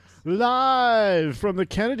Live from the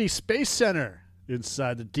Kennedy Space Center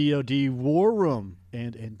inside the DoD War Room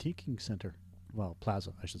and Antiquing Center. Well,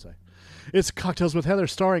 Plaza, I should say. It's Cocktails with Heather,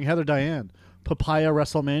 starring Heather Diane, Papaya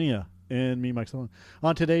WrestleMania, and me, Mike Sullivan.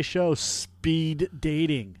 On today's show, speed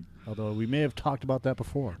dating. Although we may have talked about that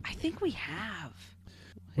before. I think we have.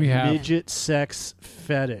 We have. Midget sex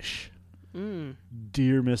fetish.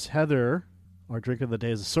 Dear Miss Heather, our drink of the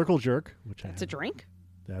day is a circle jerk. Which It's a drink?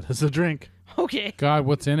 That is a drink. Okay. God,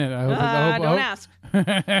 what's in it? I hope, don't ask.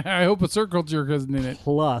 I hope a circle jerk isn't in it.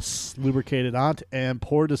 Plus lubricated aunt and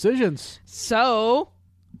poor decisions. So,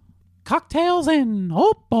 Cocktails and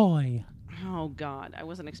oh boy. oh God, I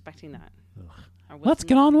wasn't expecting that. Let's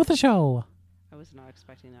get on with the show. I was not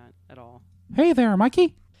expecting that at all. Hey there,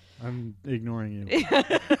 Mikey. I'm ignoring you.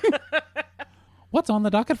 What's on the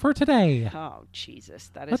docket for today? Oh, Jesus.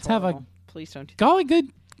 That is Let's have a horrible. Please don't do golly good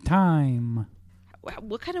time. that.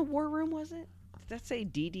 What kind of war room was it? Did that say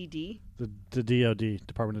DDD? The DoD,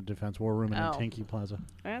 Department of Defense War Room in Oh. Antiquing Plaza.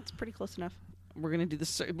 That's pretty close enough. We're gonna do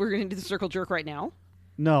the we're gonna do the circle jerk right now.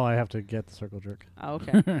 No, I have to get the circle jerk. Oh,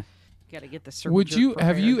 okay. Got to get the circle. Would jerk you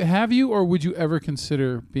prepared. have you or would you ever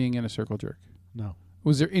consider being in a circle jerk? No.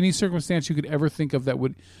 Was there any circumstance you could ever think of that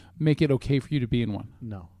would make it okay for you to be in one?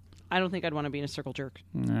 No. I don't think I'd want to be in a circle jerk.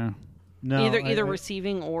 No. No. Either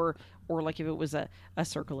receiving or like if it was a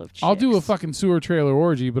circle of chicks. I'll do a fucking sewer trailer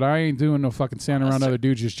orgy, but I ain't doing no fucking standing around other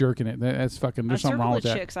dudes just jerking it. That's fucking. a There's something circle wrong of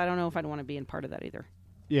with that. chicks. I don't know if I'd want to be in part of that either.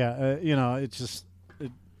 Yeah, it's just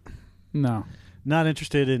No. not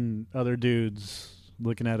interested in other dudes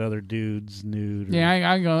looking at other dudes nude. or- Yeah,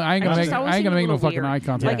 I ain't gonna just make always I ain't seem a gonna make no little fucking weird. eye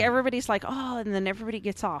contact. Like Yeah. everybody's like, oh, and then everybody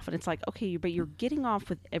gets off, and it's like, okay, but you're getting off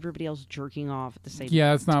with everybody else jerking off at the same.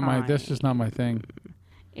 Yeah, that's not my. time. That's just not my thing.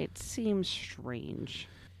 It seems strange.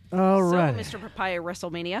 All right. So, Mr. Papaya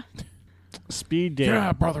WrestleMania. Speed dating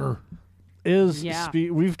Yeah, brother. is Yeah.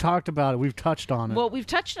 speed. We've talked about it. We've touched on it. Well, we've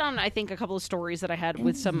touched on, I think, a couple of stories that I had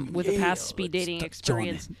with a past speed dating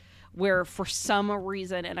experience, where for some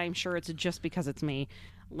reason, and I'm sure it's just because it's me,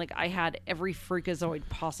 like I had every freakazoid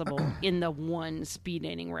possible in the one speed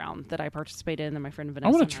dating round that I participated in that my friend Vanessa.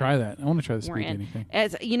 I want and to try that. I want to try the were speed in. dating thing.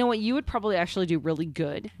 As you know, what you would probably actually do really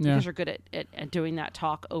good Yeah. because you're good at doing that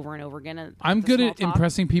talk over and over again. And I'm the good small at talk.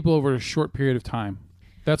 impressing people over a short period of time.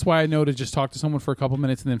 That's why I know to just talk to someone for a couple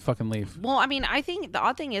minutes and then fucking leave. Well, I mean, I think the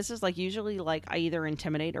odd thing is like usually like I either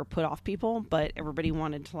intimidate or put off people, but everybody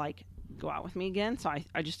wanted to like go out with me again, so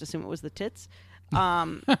I just assume it was the tits.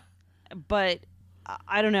 But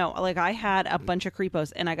I don't know. Like I had a bunch of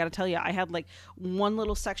creepos, and I got to tell you, I had like one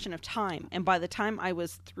little section of time, and by the time I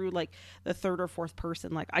was through like the third or fourth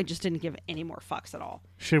person, like I just didn't give any more fucks at all.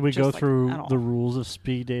 Should we just go like, through at all. the rules of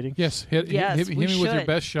speed dating? Yes, Yes, hit we me with your should.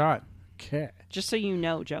 best shot. Okay. Just so you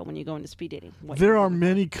know, Joe, when you go into speed dating, what There you're are doing.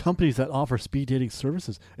 many companies that offer speed dating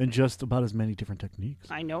services and just about as many different techniques.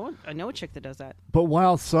 I know a chick that does that. But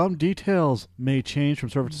while some details may change from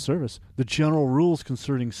service to service, the general rules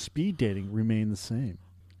concerning speed dating remain the same.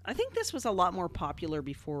 I think this was a lot more popular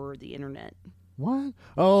before the internet. What?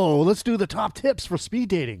 Oh, let's do the top tips for speed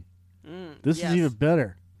dating. This yes. is even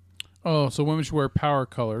better. Oh, so women should wear power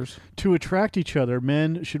colors. To attract each other,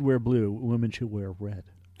 men should wear blue, women should wear red.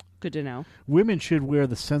 Good to know. Women should wear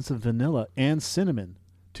the scents of vanilla and cinnamon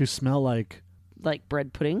to smell like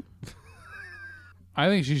Bread pudding. I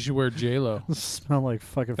think she should wear J-Lo. smell like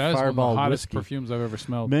fucking That is one of Fireball the hottest whiskey. perfumes I've ever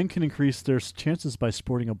smelled. Men can increase their chances by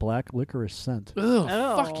sporting a black licorice scent. Ugh,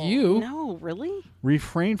 fuck you. No, really?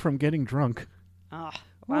 Refrain from getting drunk. I'm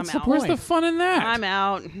What's the, out. where's the fun in that? I'm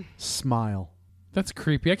out. Smile. That's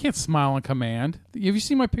creepy. I can't smile on command. Have you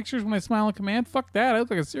seen my pictures when I smile on command? Fuck that. I look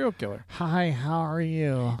like a serial killer. Hi, how are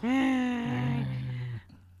you?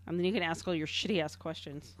 And then you can ask all your shitty ass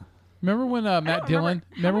questions. Remember when Matt remember Dillon?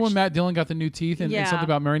 how Remember much- when Matt Dillon got the new teeth and Yeah. something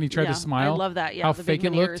about Mary and he tried Yeah, to smile? I love that. Yeah, how the big fake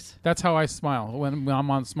it looked. veneers. That's how I smile when I'm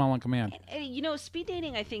on smile on command. You know, speed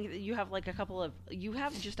dating, I think that you have like you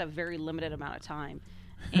have just a very limited amount of time.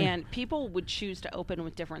 And people would choose to open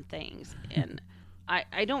with different things. And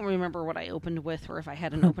I don't remember what I opened with or if I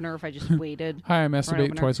had an opener or if I just waited. Hi, I for an masturbate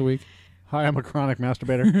opener. twice a week. Hi, I'm a chronic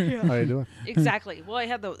masturbator. How you doing? Exactly. Well, I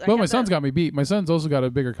had the. Well, my son's got me beat. My son's also got a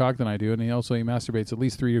bigger cock than I do, and he masturbates at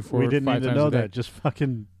least 3 to 4 We or didn't 5 need to times know a day. that.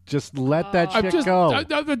 Just let that I'm shit just, go.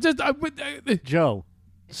 Joe,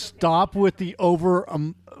 stop with the over.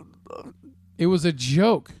 it was a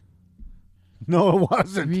joke. No, it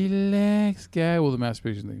wasn't. Relax, guy. Well, the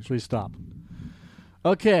masturbation thing. Please stop.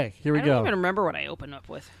 Okay, here we I don't go. even remember what I opened up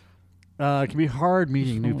with. It can be hard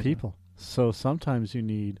meeting new So- people, so sometimes you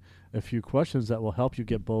need a few questions that will help you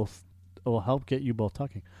get both. Will help get you both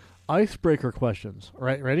talking. Icebreaker questions. All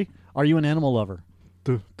right, ready? Are you an animal lover?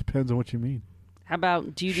 Depends on what you mean. How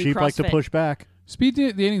about do you do Sheep CrossFit? like to push back. Speed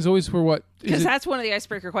dating is always for what? Is Because it- that's one of the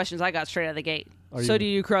icebreaker questions I got straight out of the gate. Are So you- do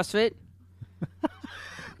you CrossFit?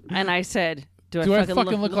 And I said, do do I I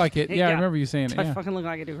fucking look like it? Yeah, I remember you saying it. Do I Yeah. fucking look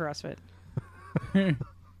like I do CrossFit?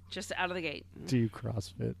 Just out of the gate. Do you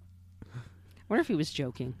CrossFit? I wonder if he was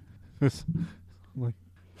joking. Like,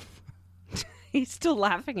 He's still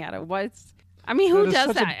laughing at it. What's? I mean, who That is does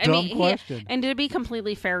such a that? dumb I mean, question. and to be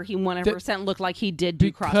completely fair, he 100% looked like he did do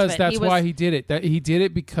Because CrossFit. that's He was, why he did it. That he did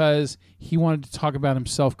it because he wanted to talk about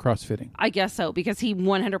himself CrossFitting. I guess so, because he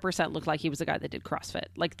 100% looked like he was a guy that did CrossFit.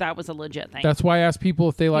 Like, that was a legit thing. That's why I ask people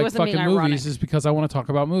if they like wasn't being fucking movies. ironic. Is because I want to talk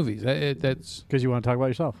about movies. That's because you want to talk about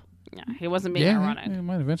yourself. Yeah, he wasn't being yeah. ironic. It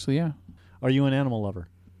might eventually. Yeah. Are you an animal lover?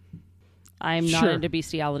 I'm not Sure. into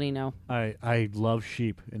bestiality, no. I love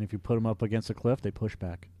sheep, and if you put them up against a cliff, they push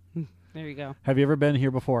back. There you go. Have you ever been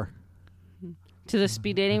here before? To the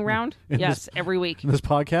speed dating round? In Yes, every week. In this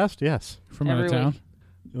podcast? Yes. From out of Every town. week.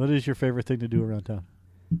 What is your favorite thing to do around town?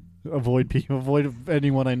 Avoid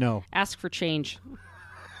anyone I know. Ask for change.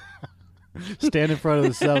 Stand in front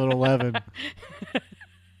of the 7-Eleven.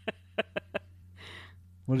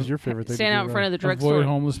 What is your favorite thing? Stand to out do in front of the Avoid drugstore.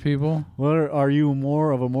 homeless people. Are you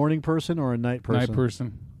more of a morning person or a night person? Night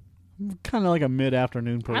person. Kind of like a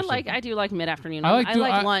mid-afternoon person. I do like mid-afternoon. I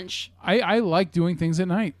like lunch. I like doing things at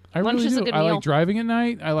night. I Lunch really is a do. good I meal. like driving at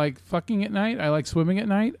night. I like fucking at night. I like swimming at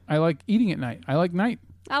night. I like eating at night. I like night.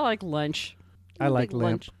 I like lunch. I like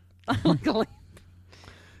lamp. I like lamp.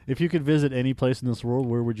 If you could visit any place in this world,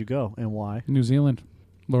 where would you go and why? New Zealand.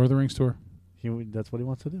 Lord of the Rings tour. That's what he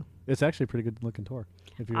wants to do. It's actually a pretty good looking tour.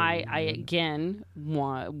 If you I again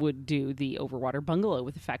would do the overwater bungalow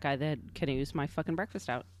with the fat guy that canoes my fucking breakfast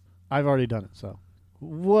out. I've already done it. So,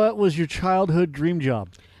 what was your childhood dream job?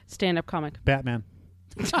 Stand-up comic. Batman.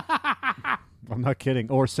 I'm not kidding.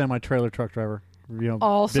 Or semi-trailer truck driver. You know,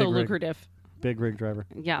 Also big rig- lucrative. Big rig driver.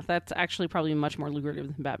 Yeah, that's actually probably much more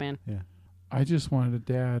lucrative than Batman. Yeah. I just wanted a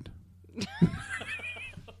dad.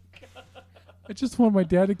 I just want my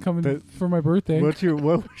dad to come in But- for my birthday. What was your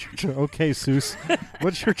okay, Seuss?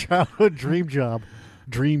 What's your childhood dream job?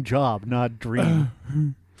 Dream job, not dream.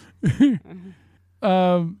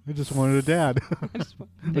 I just wanted a dad.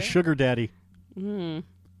 A sugar daddy.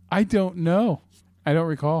 I don't know. I don't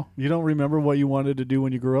recall. You don't remember what you wanted to do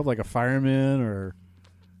when you grew up, like a fireman or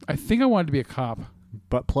I think I wanted to be a cop.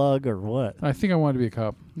 butt plug or what? I think I wanted to be a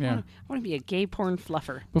cop. Yeah. I want to be a gay porn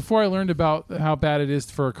fluffer. Before I learned about how bad it is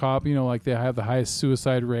for a cop, you know, like they have the highest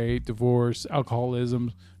suicide rate, divorce,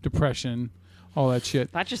 alcoholism, depression, all that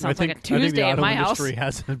shit. That just sounds I like a think the Tuesday at auto my house. industry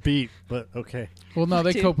hasn't beat, but okay. Well, no,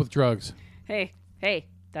 they Dude. cope with drugs. Hey,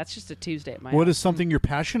 that's just a Tuesday at my What house. is something you're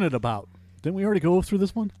passionate about? Didn't we already go through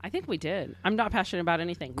this one? I think we did. I'm not passionate about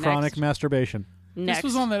anything. Chronic Next. masturbation. Next. This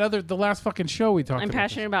was on the last fucking show we talked I'm about.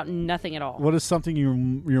 passionate about nothing at all. What is something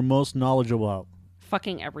you're most knowledgeable about?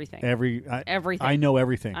 Fucking everything. Everything. Everything. I know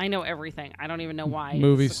everything. I know everything. I don't even know why.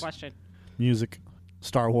 Movies. It's the question. Music,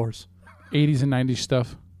 Star Wars, 80s and 90s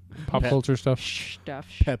stuff, pop Pet- culture stuff, Stuff.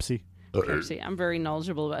 Pepsi. Pepsi. I'm very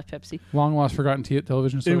knowledgeable about Pepsi. long lost forgotten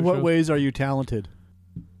television shows. In what ways are you talented?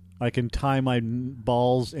 I can tie my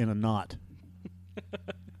balls in a knot.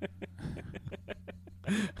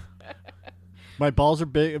 My balls are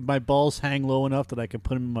big. My balls hang low enough that I can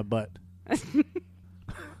put them in my butt.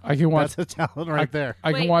 I can watch. That's a talent right there.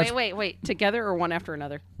 I can watch. Wait. Together or one after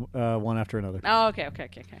another? One after another. Oh, okay.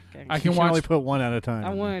 I You can only watch. put one at a time.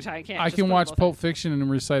 I can't. I just can put watch both Pulp Fiction and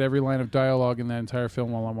recite every line of dialogue in that entire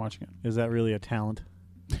film while I'm watching it. Is that really a talent?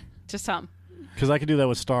 in. To some. Because I could do that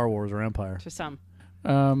with Star Wars or Empire. To some.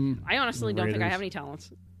 Um, I honestly don't think I Raiders. have any talents.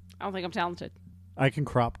 I don't think I'm talented. I can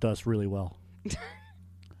crop dust really well.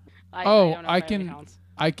 I Oh, don't know if I have any can- talents.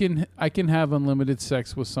 I can have unlimited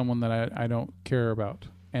sex with someone that I don't care about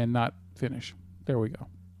and not finish. There we go.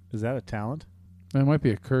 Is that a talent? That might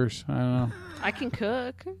be a curse. I don't know. I can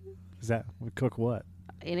cook Is that cook what?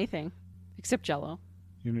 anything except Jello.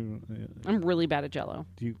 You know, I'm really bad at Jello.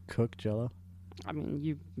 do you cook Jello? I mean,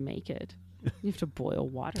 you make it. You have to boil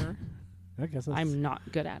water. I guess that's I'm not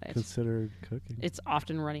good at it. considered cooking. It's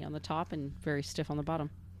often runny on the top and very stiff on the bottom.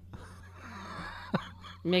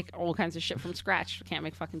 Make all kinds of shit from scratch. Can't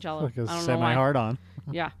make fucking Jello. Like a I don't know why. semi-hard on.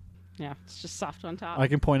 Yeah, it's just soft on top. I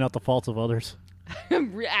can point out the faults of others.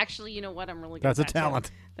 Actually, you know what? I'm really good. That's a at that, too.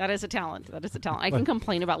 talent. That is a talent. That is a talent. I can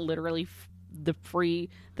complain about literally the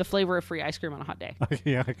flavor of free ice cream on a hot day.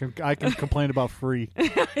 Yeah, I can complain about free.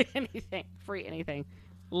 Anything, free anything.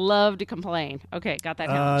 Love to complain. Okay, got that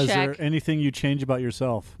talent. Is Check. there anything you change about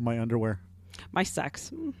yourself? My underwear. My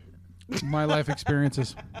sex. My life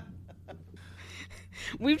experiences.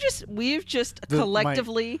 We've just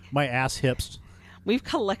collectively My ass hips. we've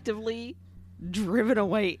collectively driven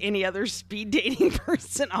away any other speed dating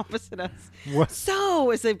person opposite us. What?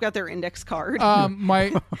 So, as they've got their index card. What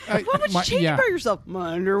what would you change about yourself?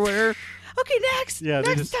 My underwear. Okay, next. Yeah, they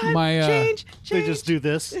next just- time. my, change. They just do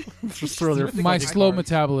this. Just throw their my fucking slow cards.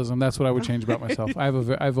 metabolism. That's what I would change about myself.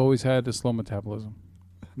 I've always had a slow metabolism.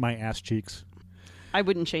 My ass cheeks. I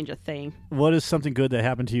wouldn't change a thing. What is something good that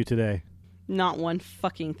happened to you today? Not one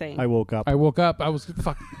fucking thing. I woke up. I woke up. I was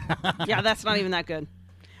fuck. Yeah, that's not even that good.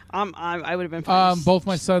 I would have been fine. Both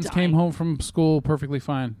my sons dying. came home from school perfectly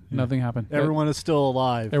fine. Nothing happened. Everyone is still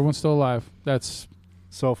alive Everyone's still alive. That's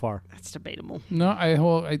so far. That's debatable.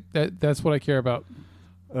 no. That's what I care about.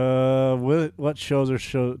 What shows or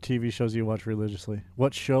TV shows do you watch religiously?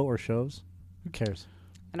 What show or shows? Who cares?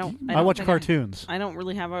 I watch cartoons. I don't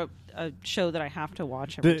really have a show that I have to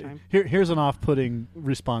watch every time. Here's an off-putting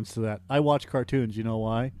response to that. I watch cartoons. You know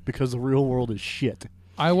why? Because the real world is shit.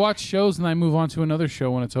 I watch shows and I move on to another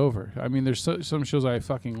show when it's over. I mean, there's some shows I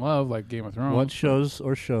fucking love, like Game of Thrones. What shows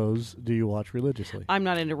or shows do you watch religiously? I'm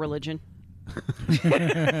not into religion.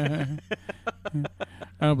 I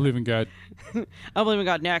don't believe in God. I believe in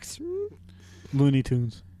God. Next. Looney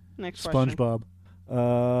Tunes, Next question. SpongeBob.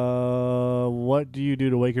 What do you do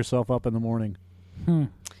to wake yourself up in the morning?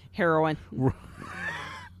 Heroin.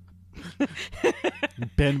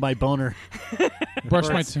 Bend my boner. Brush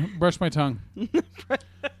my tongue. Brush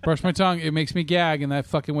my tongue. It makes me gag, and that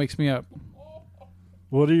fucking wakes me up.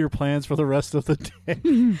 What are your plans for the rest of the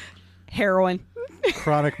day? Heroin.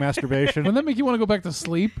 Chronic masturbation. Wouldn't that make you want to go back to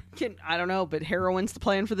sleep? I don't know, but heroin's the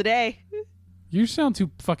plan for the day. You sound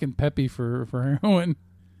too fucking peppy for heroin.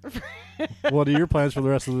 What are your plans for the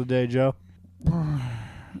rest of the day, Joe?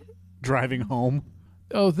 Driving home.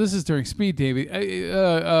 Oh, this is during speed, Davey.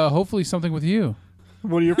 Hopefully something with you.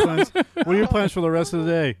 What are your plans? What are your plans for the rest of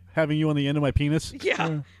the day? Having you on the end of my penis? Yeah.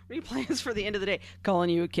 What are your plans for the end of the day? Calling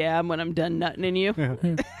you a cab when I'm done nutting in you?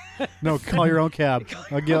 No, call your own cab.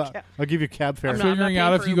 I'll give you cab fare. I'm not Figuring paying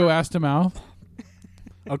out if for you go Uber. ass to mouth.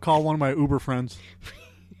 I'll call one of my Uber friends.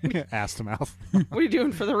 Ass to mouth. What are you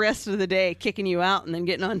doing for the rest of the day? Kicking you out and then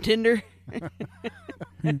getting on Tinder?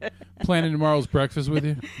 Planning tomorrow's breakfast with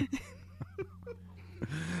you.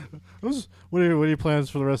 What are your plans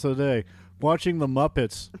for the rest of the day? Watching the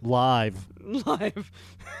Muppets live. Live.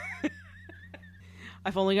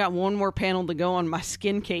 I've only got one more panel to go on my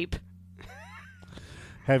skin cape.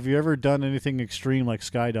 Have you ever done anything extreme like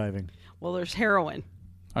skydiving? Well, there's heroin.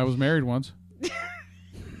 I was married once.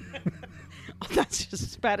 Oh, that's just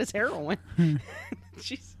as bad as heroin.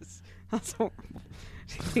 Jesus. That's horrible.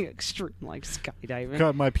 Anything extreme like skydiving.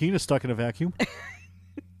 Got my penis stuck in a vacuum.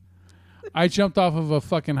 I jumped off of a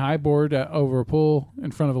fucking high board over a pool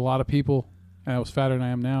in front of a lot of people, and I was fatter than I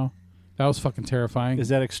am now. That was fucking terrifying. Is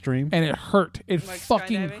that extreme? And it hurt. It Like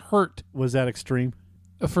fucking skydiving? hurt. Was that extreme?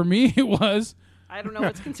 For me, it was. I don't know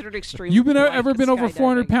what's considered extreme. You've been like ever been over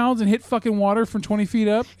 400 skydiving. pounds and hit fucking water from 20 feet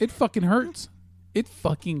up? It fucking hurts. It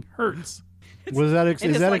fucking hurts. Was that it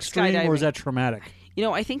is is that like extreme or is skydiving. that traumatic? You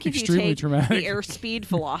know, I think if Extremely you take traumatic. the airspeed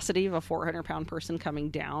velocity of a 400-pound person coming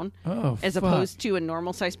down Oh, as fuck. opposed to a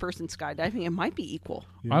normal-sized person skydiving, it might be equal.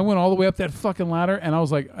 Yeah. I went all the way up that fucking ladder, and I was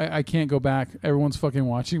like, I can't go back. Everyone's fucking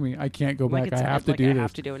watching me. I can't go Like back. I it's have to like do I this.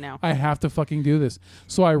 have to do it now. I have to fucking do this.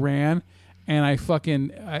 So I ran, and I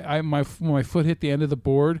fucking when my foot hit the end of the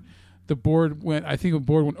board went. I think the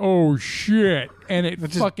board went. Oh shit! And it It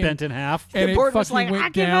just fucking bent in half. and The it board fucking was like, "I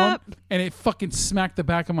went give down, up." and it fucking smacked the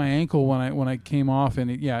back of my ankle when I came off,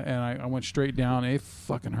 and I went straight down. And it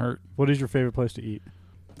fucking hurt. What is your favorite place to eat?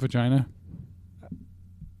 Vagina.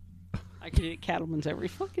 I could eat at Cattleman's every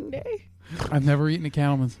fucking day. I've never eaten at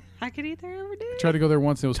Cattleman's. I could eat there every day. Tried to go there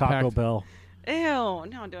once. It was Taco packed. Bell. Ew,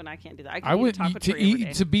 no, dude, I can't do that. I could eat would a taco to tree every day.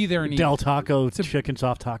 eat to be there and eat. Del Taco chicken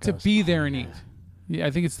soft tacos. To be there and eat. Yeah,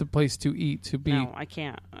 I think it's the place to eat. To be. No, I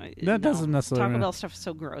can't. That doesn't necessarily Taco mean- Bell stuff is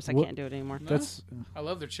so gross. I What- can't do it anymore. That's I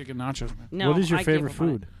love their chicken nachos, man. No, what is your I gave favorite up on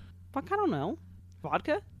it. food? Fuck, I don't know.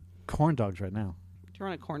 Vodka? Corn dogs right now. Do you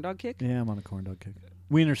want a corn dog kick? Yeah, I'm on a corn dog kick.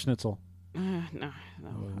 Wiener Schnitzel. No,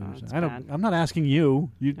 it's I don't. bad. I'm not asking you.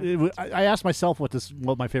 I asked myself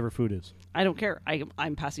what my favorite food is. I don't care.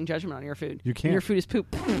 I'm passing judgment on your food. You can't. Your food is poop.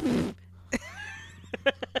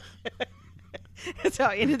 That's how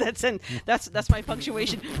I ended that sentence. That's my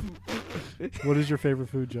punctuation. What is your favorite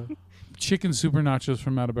food, Joe? Chicken super nachos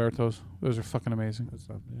from Alberto's. Those are fucking amazing. That's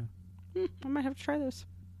not, yeah. I might have to try those.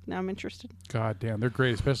 Now I'm interested. God damn, they're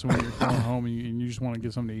great, especially when you're going home and you just want to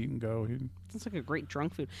get something to eat and go. It's like a great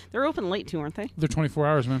drunk food. They're open late too, aren't they? They're 24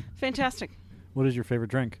 hours, man. Fantastic. What is your favorite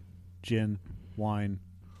drink? Gin, wine,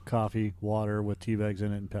 coffee, water with tea bags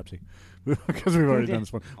in it, and Pepsi. Because we've already done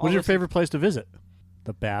this one. All What's your those- favorite place to visit?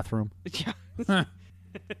 The bathroom. Yeah.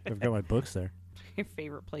 I've got my books there. Your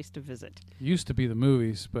favorite place to visit? Used to be the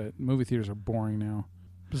movies, but movie theaters are boring now.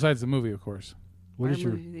 Besides the movie, of course. What Our is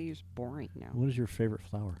your movie theater's boring now? What is your favorite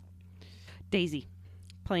flower? Daisy,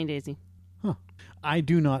 plain Daisy. I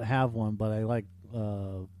do not have one, but I like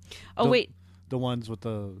Oh The- wait, the ones with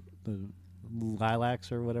the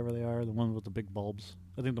lilacs or whatever they are. The ones with the big bulbs.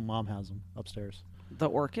 I think the mom has them upstairs. the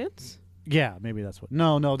orchids. Yeah, maybe that's what.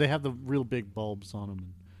 No, they have the real big bulbs on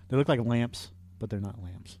them. They look like lamps, but they're not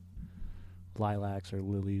lamps. Lilacs or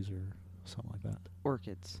lilies or something like that.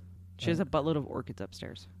 Orchids. She has a buttload of orchids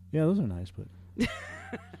upstairs. Yeah, those are nice, but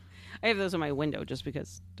I have those in my window just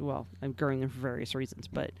because, well, I'm growing them for various reasons.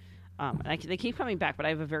 But they keep coming back, but I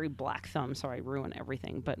have a very black thumb, so I ruin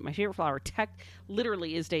everything. But my favorite flower,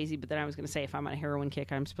 literally, is daisy. But then I was going to say, if I'm on a heroin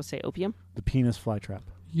kick, I'm supposed to say opium. the penis flytrap.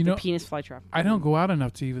 You know, Penis flytrap. I don't go out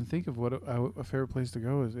enough to even think of what a favorite place to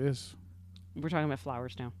go is. We're talking about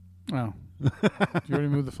flowers now. Oh. Did you already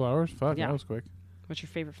move the flowers? Fuck, Yeah. that was quick. What's your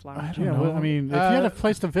favorite flower? I don't Yeah, know. well, I mean, if you had a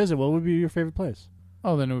place to visit, what would be your favorite place?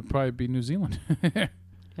 Oh, then it would probably be New Zealand.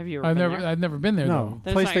 Have you ever been there? I've never been there No,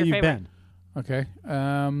 That's place not that your you've favorite. been. though.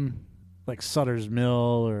 Okay. Like Sutter's Mill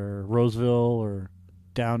or Roseville or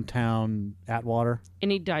downtown Atwater.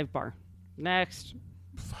 Any dive bar. Next.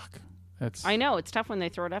 Fuck. That's I know, it's tough when they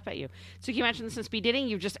throw it up at you. So can you imagine this in speed dating?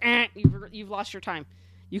 You've just, you've lost your time.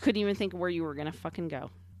 You couldn't even think of where you were going to fucking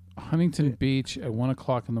go. Huntington Beach at 1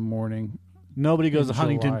 o'clock in the morning. Nobody goes In to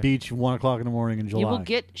Huntington July. Beach 1 o'clock in the morning in July. You will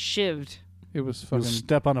get shivved. It was You'll fucking.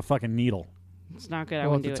 step on a fucking needle. It's not good. I Well, at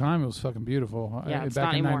wouldn't the do it. time, it was fucking beautiful. Yeah, it's back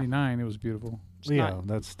not in anymore. '99, it was beautiful. It's yeah, not-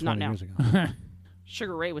 that's not 20 now. years ago.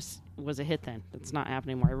 Sugar Ray was a hit then. That's not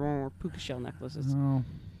happening anymore. Everyone wore puka shell necklaces. Oh,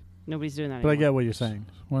 Nobody's doing that But I anymore. get what you're saying.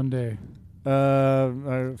 one day.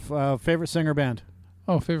 Favorite singer band?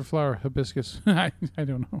 Oh, favorite flower, hibiscus. I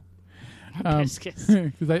don't know. Hibiscus.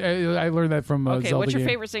 Because I learned that from Okay, Zelda what's your game.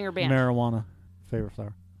 favorite singer band? Marijuana. Favorite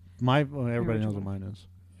flower. Everybody knows what Marijuana. mine is.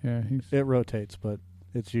 Yeah, It rotates, but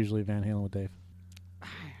it's usually Van Halen with Dave.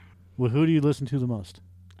 Well, who do you listen to the most?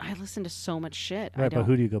 I listen to so much shit. I Right, but don't.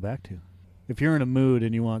 who do you go back to? If you're in a mood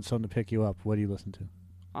and you want something to pick you up, what do you listen to?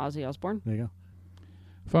 Ozzy Osbourne. There you go.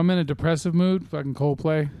 if I'm in a depressive mood, fucking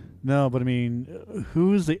Coldplay. No, but I mean,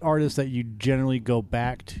 who's the artist that you generally go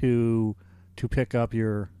back to pick up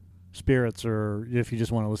your spirits, or if you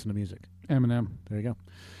just want to listen to music? Eminem. There you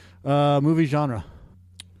go. Movie genre.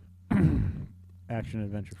 Action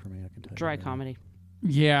adventure for me, I can tell you. Dry that. comedy.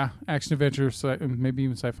 Yeah, action adventure, maybe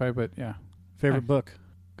even sci-fi, but yeah. Favorite book?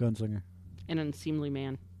 Gunslinger. An unseemly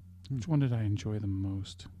man. Which one did I enjoy the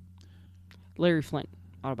most? Larry Flint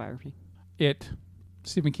autobiography. It.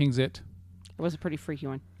 Stephen King's It. It was a pretty freaky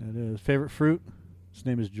one. It is. Favorite fruit? His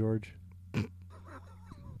name is George.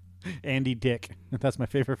 Andy Dick. That's my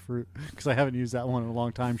favorite fruit because I haven't used that one in a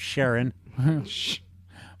long time. Sharon.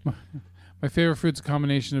 My favorite fruit's a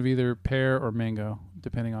combination of either pear or mango,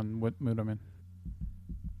 depending on what mood I'm in.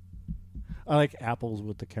 I like apples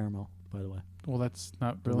with the caramel, by the way. Well, that's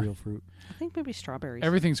not The really. real fruit. I think maybe strawberries.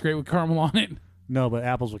 Everything's great with caramel on it. No, but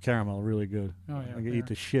apples with caramel are really good. Oh, yeah. I can fair. eat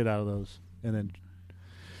the shit out of those. And then,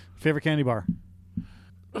 favorite candy bar?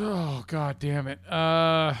 Oh, god damn it.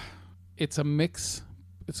 It's a mix.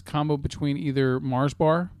 It's a combo between either Mars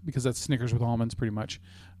bar, because that's Snickers with almonds pretty much,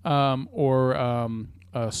 or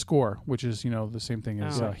Score, which is, the same thing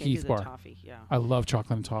as I can't do Heath the bar. toffee. Yeah, I love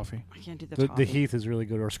chocolate and toffee. I can't do the The toffee. Heath is really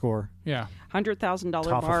good, or Score. Yeah. $100,000 bar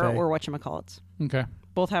Toffee. or whatchamacallits. Okay.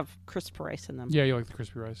 Both have crisp rice in them. Yeah, you like the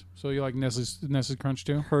crispy rice. So you like Nestle's Crunch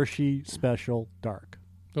too? Hershey Special Dark.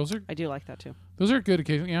 Those are I do like that too. good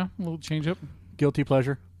occasionally. Yeah, a little change up. Guilty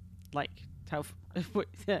pleasure? Like how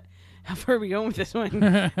far are we going with this one?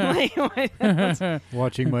 Like, what-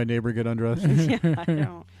 Watching my neighbor get undressed. yeah, I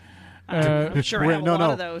know. I'm sure I have a no, lot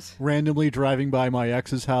no. of those. Randomly driving by my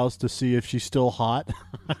ex's house to see if she's still hot.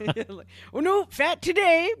 Like, oh no, fat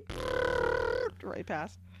today. Right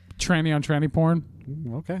past. Tranny on tranny porn.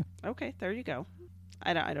 Okay. Okay, there you go.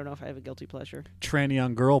 I don't know if I have a guilty pleasure. Tranny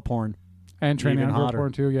on girl porn. And tranny Even on girl hotter.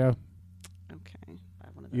 porn too, yeah. Okay, I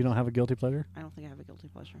have one of those. You don't have a guilty pleasure? I don't think I have a guilty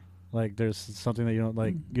pleasure. Like there's something that you don't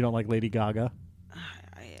like. You don't like Lady Gaga.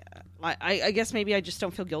 I guess maybe I just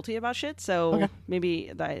don't feel guilty about shit. So Okay.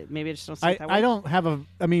 maybe I just don't see it that way. I don't have a.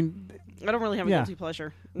 I mean, I don't really have a Yeah. guilty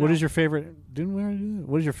pleasure. what No. is your favorite? Didn't we already do that?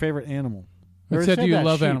 What is your favorite animal? We It already said you that,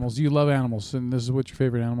 love sheep. animals. You love animals, and this is what's your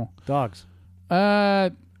favorite animal? Dogs.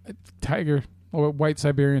 Tiger. Or white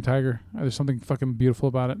Siberian tiger. There's something fucking beautiful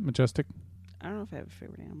about it. Majestic. I don't know if I have a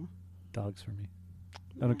favorite animal. Dogs for me.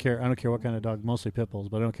 I don't care. I don't care what kind of dog. Mostly pit bulls,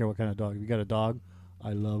 but I don't care what kind of dog. If you got a dog,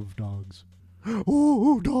 I love dogs.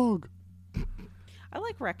 Ooh, dog. I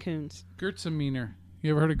like raccoons. Gertz Meaner.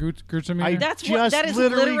 You ever heard of Gewürztraminer? I That's what- just that is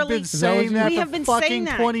literally literally- been Is that what saying you- that We for have been fucking saying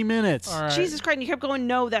that. 20 minutes. All right. Jesus Christ! And you kept going.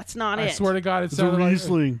 No, that's not I it. swear to God, it It's a sounded like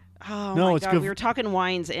Riesling. Oh No, my it's God, good- we were talking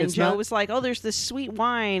wines, and it's Joe not- was like, "Oh, there's this sweet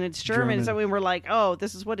wine. It's German." German. So we were like, "Oh,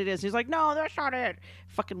 this is what it is." And he's like, "No, that's not it."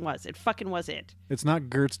 Fucking was. It fucking was it. It's not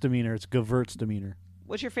Gewürztraminer. It's Gewürztraminer.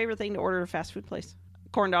 What's your favorite thing to order at a fast food place?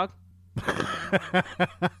 Corn dog.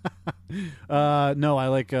 No, I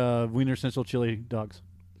like Wiener Schnitzel chili dogs.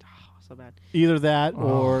 Oh, so bad. Either that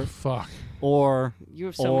oh, fuck. or You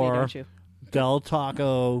have so many, don't you? Del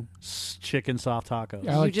Taco chicken soft taco.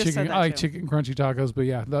 Yeah, I like just chicken. said that I like too. chicken crunchy tacos, but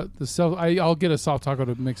yeah, the self. I'll get a soft taco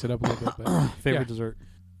to mix it up a little bit. But, Favorite yeah. dessert?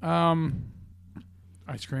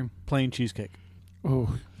 Ice cream. Plain cheesecake.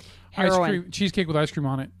 Oh, Heroin. ice cream. Cheesecake with ice cream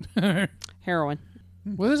on it. Heroin.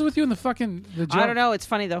 What is with you in the fucking the junk? I don't know. It's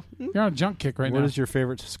funny though. You're on a junk kick right What now. is your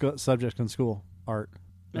favorite subject in school? Art.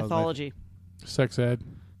 That was my- Mythology, Sex ed,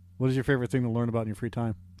 What is your favorite thing to learn about in your free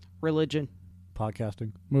time? religion.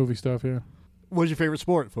 Podcasting. movie stuff. Yeah. What is your favorite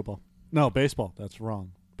sport? Football. No, baseball. That's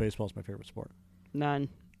wrong. Baseball's my favorite sport. None.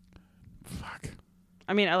 Fuck.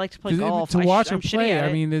 I mean, I like to play Does it- golf. to watch I'm or shitty play. at I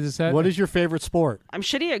it. mean, is that What is your favorite sport? I'm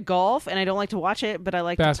shitty at golf, and I don't like to watch it, but I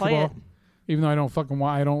like to play basketball? it. Even though I don't fucking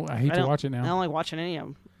I hate I to don't- watch it I now. don't like watching any of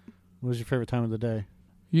them. What is your favorite time of the day?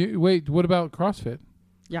 You wait. What about CrossFit?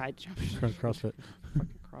 Yeah, I CrossFit. CrossFit.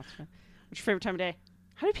 What's your favorite time of day?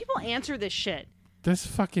 How do people answer this shit? That's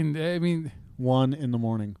fucking. I mean, 1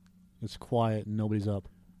 a.m. It's quiet and nobody's up.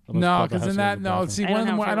 Unless no, Papa because has then to go to that the no. bathroom. See, I don't one in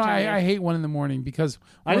the have a morning. favorite time of I day. hate 1 in the morning because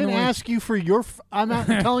I didn't ask you for your. I'm not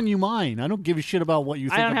telling you mine. I don't give a shit about what you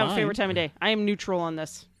think. I don't of have mine. a favorite time of day. I am neutral on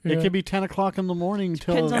this. It Yeah. could be 10 o'clock in the morning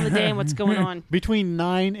Depends till on the day and what's going on. between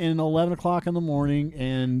 9 and 11 o'clock in the morning,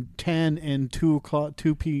 and 10 and 2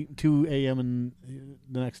 a.m. in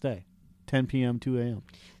the next day. 10 p.m. 2 a.m.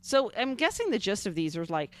 So I'm guessing the gist of these are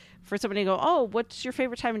like for somebody to go, "Oh, what's your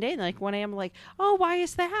favorite time of day?" And like 1 a.m. like, "Oh, why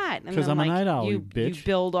is that?" And 'Cause then, I'm a like, night owl, you You bitch.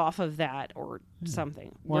 build off of that or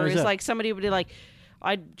something. Why is Whereas that? like somebody would be like,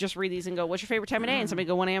 I'd just read these and go, "What's your favorite time of day?" And somebody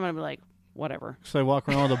go 1 a.m. and I'd be like, "Whatever." So I walk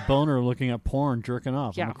around with a boner looking at porn, jerking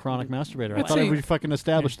off. I'm Yeah. a chronic masturbator. I I'd thought say- we fucking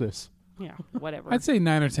established this. Yeah, whatever. I'd say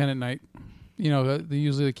 9 or 10 at night. You know,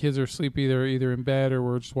 usually the kids are asleep either in bed or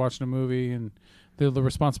we're just watching a movie, and the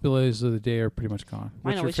responsibilities of the day are pretty much gone. I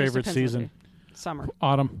What's know, your it just favorite depends on the season? day. Summer.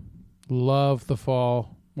 Autumn, love the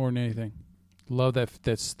fall more than anything. Love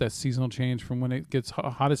that seasonal change from when it gets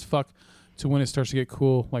hot as fuck to when it starts to get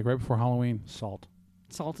cool, like right before Halloween. Salt.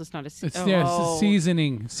 Salt is not a It's season. yeah, it's the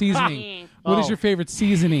seasoning. Seasoning. What is Oh. your favorite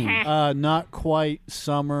seasoning? Not quite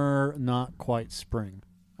summer, not quite spring.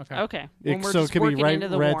 Okay. Okay. When It, we're so it just could be working right, into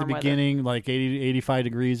the right at the warm weather. beginning, like 80 to 85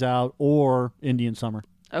 degrees out, or Indian summer.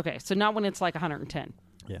 Okay, so not when it's like 110.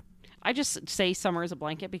 Yeah. I just say summer is a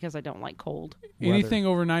blanket because I don't like cold. Anything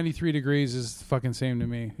over 93 degrees is fucking same to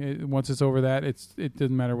me. Once it's over that, it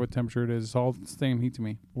doesn't matter what temperature it is. It's all the same heat to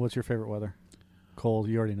me. What's your favorite weather? Cold.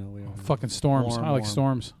 You already know. We all know. Fucking storms. Warm, I like warm.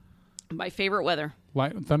 storms. My favorite weather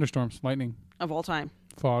Thunderstorms, lightning, of all time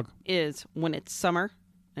fog. is when it's summer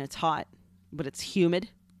and it's hot, but it's humid.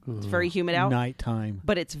 It's very humid out. Nighttime.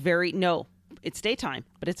 But it's it's daytime,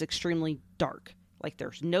 but it's extremely dark. Like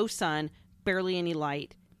there's no sun, barely any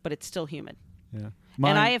light, but it's still humid. Yeah.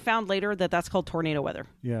 And I have found later that that's called tornado weather.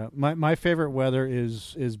 Yeah. My favorite weather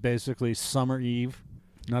is basically summer eve,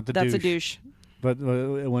 not the That's douche. a douche. But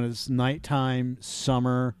when it's nighttime,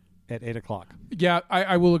 summer at 8 o'clock. Yeah,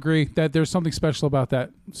 I will agree that there's something special about that,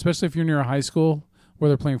 especially if you're near a high school where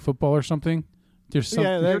they're playing football or something. There's some,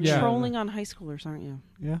 Yeah, You're Yeah. trolling on high schoolers, aren't you?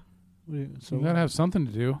 Yeah. So you gotta have something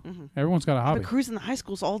to do. Mm-hmm. Everyone's got a I've hobby. been cruising the high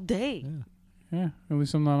schools all day Yeah, at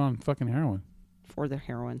least I'm not on fucking heroin. for the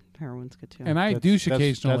heroin. Heroin's good too. And I that's- douche that's-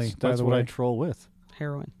 occasionally. That's, by the what way, I troll with.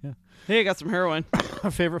 Heroin. Yeah. Hey, I got some heroin.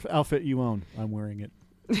 Favorite outfit you own? I'm wearing it.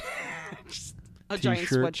 A giant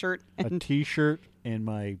T-shirt. sweatshirt A and T-shirt and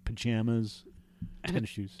my pajamas, tennis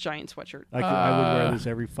shoes. giant sweatshirt. I would wear this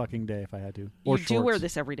every fucking day if I had to. Or You shorts. do wear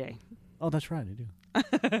this every day. Oh, that's right. I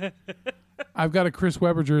do. I've got a Chris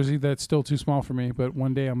Webber jersey that's still too small for me, but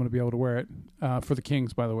one day I'm going to be able to wear it for the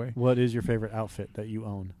Kings. By the way, What is your favorite outfit that you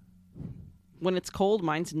own? When it's cold,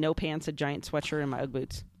 mine's no pants, a giant sweatshirt, and my UGG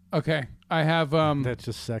boots. okay, I have That's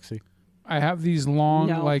just sexy. I have these long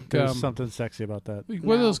No. like There's something sexy about that.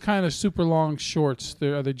 what are No. those kind of super long shorts?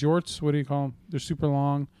 Are they jorts? What do you call them? They're super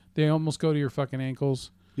long. They almost go to your fucking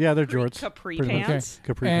ankles. Yeah, they're jorts. Capri Pretty much. pants.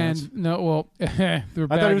 Capri and pants. no, well, they're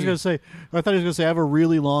I thought he was baggy. gonna say I have a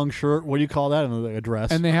really long shirt. What do you call that? A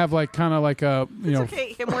dress. And they have like kind of like a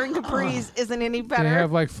Okay, him wearing capris isn't any better. they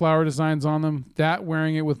have like flower designs on them. That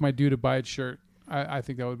wearing it with my dude abide shirt, I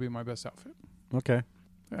think that would be my best outfit. Okay.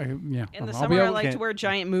 Yeah. In the I'll summer, be I able- like to wear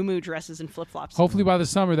giant moo dresses and flip flops. Hopefully by the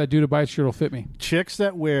summer, that Dude Bite shirt will fit me. Chicks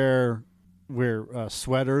that wear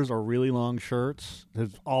sweaters or really long shirts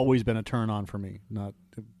has always been a turn on for me.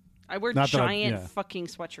 I wear Not that giant yeah. fucking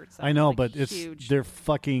sweatshirts. I know, like but it's huge. they're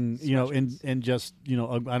fucking sweatshirts. and just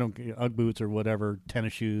I don't UGG boots or whatever,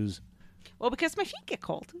 tennis shoes. Well, because my feet get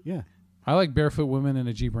cold. Yeah. I like barefoot women in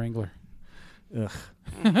a Jeep Wrangler.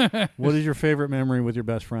 Ugh. What is your favorite memory with your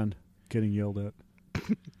best friend? Getting yelled at.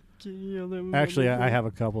 Actually, I have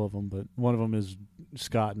a couple of them, but one of them is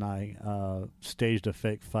Scott and I staged a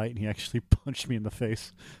fake fight, and he actually punched me in the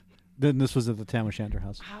face. Then this was at the Tam O'Shanter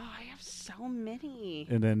house. Oh, I have so many.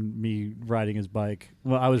 And then me riding his bike.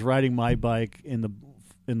 Well, I was riding my bike in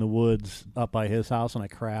the woods up by his house, and I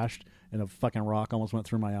crashed, and a fucking rock almost went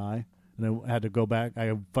through my eye, and I had to go back.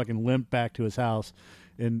 I fucking limped back to his house,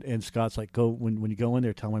 and Scott's like, "Go when you go in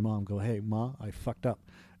there, tell my mom. Go, hey, Ma, I fucked up."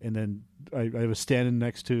 And then I was standing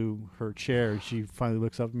next to her chair, and she finally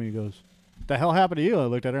looks up at me and goes, "The hell happened to you?" I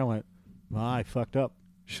looked at her and went, "Ma, I fucked up."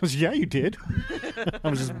 She goes, "Yeah, you did." I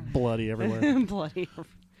was just bloody everywhere. Bloody.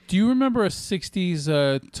 Do you remember a 60s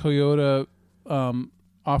Toyota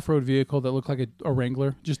off-road vehicle that looked like a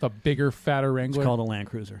Wrangler? Just a bigger, fatter It's Wrangler? called a Land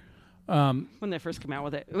Cruiser. When they first came out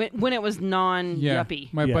with it, when it was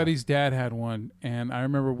non-yuppie. My Yeah. buddy's dad had one, and I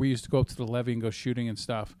remember we used to go up to the levee and go shooting and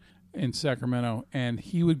stuff in Sacramento, and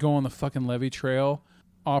he would go on the fucking levee trail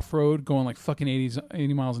off-road, going like fucking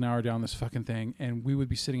 80 miles an hour down this fucking thing, and we would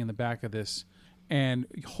be sitting in the back of this and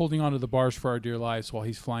holding onto the bars for our dear lives while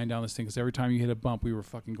he's flying down this thing, because every time you hit a bump, we were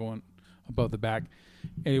fucking going above the back,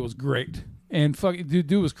 and it was great. And fucking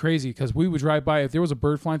dude was crazy, because we would drive by. If there was a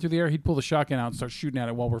bird flying through the air, he'd pull the shotgun out and start shooting at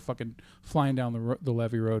it while we're fucking flying down the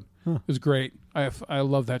levee road. It was great. I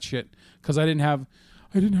love that shit, because I didn't have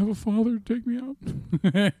a father to take me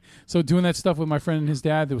out. So doing that stuff with my friend and his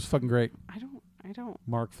dad, that was fucking great. I don't.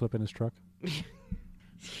 Mark flipping his truck.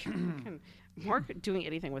 Mark doing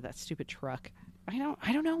anything with that stupid truck. I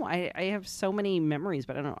don't know. I have so many memories,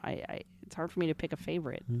 but I don't know. It's hard for me to pick a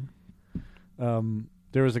favorite.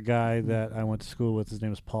 There was a guy that I went to school with. His name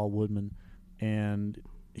was Paul Woodman, and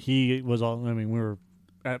he was all. I mean, we were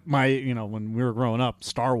at my when we were growing up,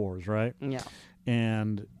 Star Wars, right? Yeah.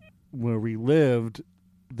 And where we lived,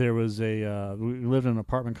 there was we lived in an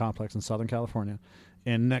apartment complex in Southern California,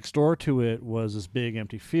 and next door to it was this big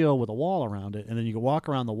empty field with a wall around it, and then you could walk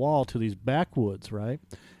around the wall to these backwoods, right?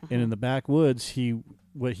 And in the backwoods,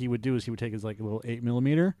 what he would do is he would take his like a little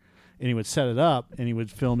 8mm, and he would set it up, and he would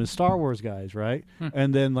film his Star Wars guys, right?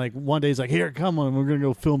 And then like one day he's like, "Here, come on, we're gonna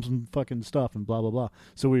go film some fucking stuff," and blah blah blah.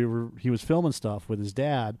 So he was filming stuff with his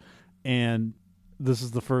dad, and this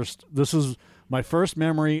is my first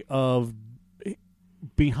memory of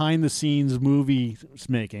behind the scenes movie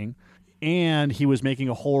making, and he was making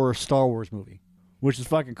a horror Star Wars movie, which is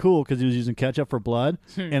fucking cool because he was using ketchup for blood,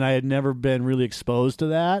 and I had never been really exposed to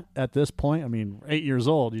that at this point. I mean, 8 years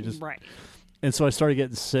old, you just Right. And so I started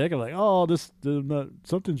getting sick. I'm like, "Oh,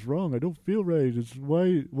 something's wrong. I don't feel right. It's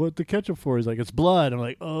what the ketchup for?" He's like, "It's blood." I'm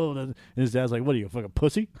like, "Oh," and his dad's like, "What are you, a fucking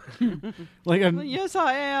pussy?" Like Yes,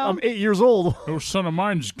 I am. I'm 8 years old. Oh, son of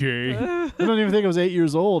mine's gay. I don't even think I was 8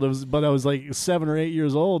 years old. But I was like 7 or 8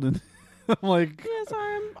 years old, and I'm like, Yes,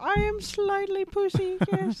 I am slightly pussy.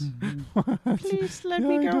 Yes. Please let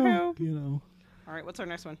me go home. All right, what's our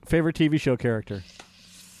next one? Favorite TV show character?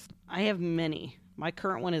 I have many. My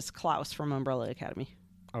current one is Klaus from Umbrella Academy.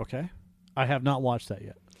 Okay, I have not watched that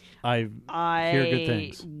yet. I I hear good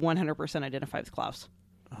things. 100% identify with Klaus.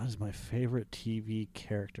 That is my favorite TV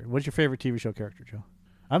character. What's your favorite TV show character, Joe?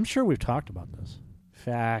 I'm sure we've talked about this.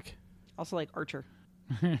 Fact. Also like Archer.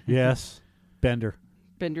 Yes. Bender.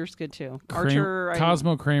 Bender's good too. Archer.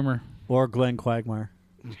 Cosmo Kramer. Or Glenn Quagmire.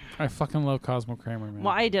 I fucking love Cosmo Kramer, man.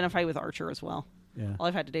 Well, I identify with Archer as well. Yeah. All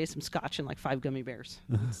I've had today is some scotch and like 5 gummy bears.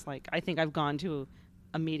 It's like I think I've gone to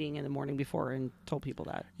a meeting in the morning before and told people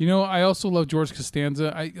that. You know, I also love George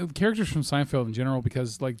Costanza. Characters from Seinfeld in general,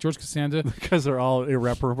 because like George Costanza, Because they're all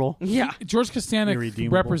irreparable. Yeah. George Costanza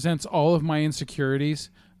Irredeemable. represents all of my insecurities,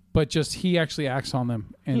 but just he actually acts on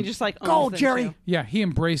them. And He just like Go, owns them, Jerry! too. yeah, he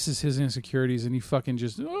embraces his insecurities, and he fucking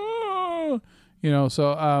just, so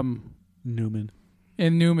Newman.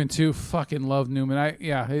 and Newman too. Fucking love Newman.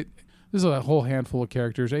 This is a whole handful of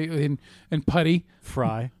characters. And Putty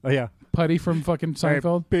Fry. Oh, yeah. Putty from fucking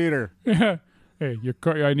Seinfeld. Hey, Peter. Hey, your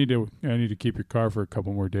car. I need to keep your car for a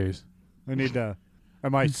couple more days. I need to.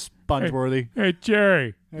 Am I sponge worthy? Hey,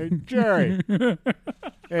 Jerry. Hey, Jerry.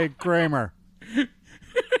 Hey, Kramer.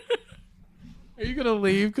 Are you gonna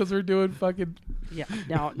leave because we're doing fucking Yeah,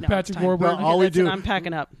 no, Patrick it's time. Warburton? Well, all we That's it, do- I'm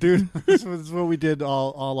packing up. Dude, this was what we did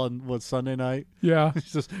all on Sunday night. Yeah.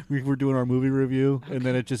 It's just we were doing our movie review, and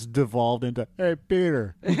then it just devolved into, "Hey,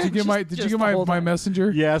 Peter." Did you get my Did you just get the whole my time.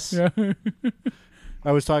 messenger? Yes. Yeah.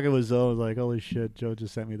 I was talking with Zoe. I was like, "Holy shit, Joe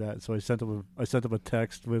just sent me that." So I sent him a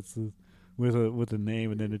text with a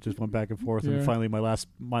name, and then it just went back and forth. Yeah. And finally, my last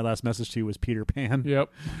message to you was Peter Pan. Yep.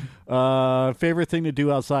 Favorite thing to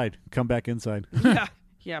do outside? Come back inside.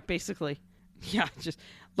 Yeah, basically. Yeah, just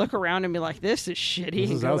look around and be like, "This is shitty." This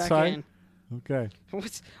and is go outside? back Okay. in.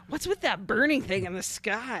 What's with that burning thing in the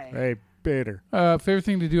sky? Hey, Peter. Favorite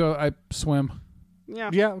thing to do? I swim. Yeah.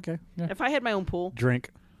 Yeah. Okay. If I had my own pool, Drink.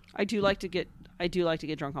 I do like to get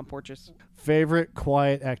drunk on porches. Favorite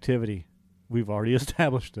quiet activity? We've already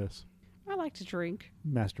established this. I like to drink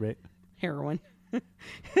Masturbate. heroin.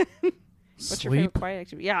 What's your favorite Sleep. quiet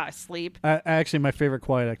activity? Yeah, sleep. Actually, my favorite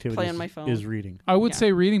quiet activity Play on my phone. is reading. I would Yeah.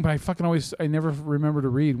 say reading, but I never remember to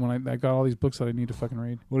read when I got all these books that I need to fucking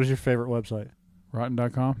read. What is your favorite website?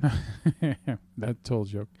 Rotten.com. That total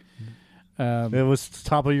joke. It was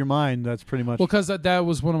top of your mind. That's pretty much Well, because that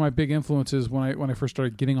was one of my big influences when I first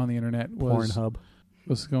started getting on the internet. Pornhub.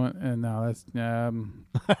 Was going, and now that's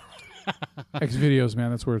X videos, man.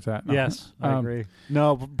 That's where it's at. No. Yes, I agree.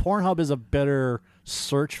 No, Pornhub is a better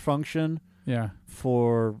search function Yeah,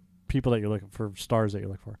 for people that you're looking for, stars that you're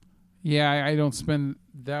looking for. yeah. I don't spend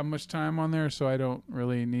that much time on there, so I don't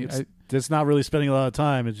really need. It's not really spending a lot of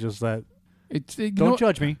time. It's just that don't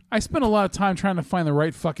judge me. I spend a lot of time trying to find the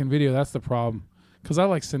right fucking video. That's the problem. Because I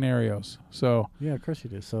like scenarios, so Yeah, of course you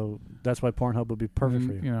do. So that's why Pornhub would be perfect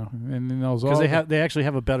for you. You know, and then those Because all they actually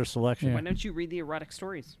have a better selection. Yeah. Why don't you read the erotic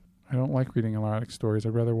stories? I don't like reading erotic stories.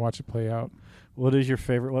 I'd rather watch it play out. What is your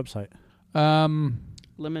favorite website?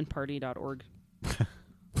 Lemonparty.org.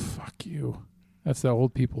 Fuck you. That's the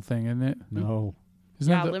old people thing, isn't it? No.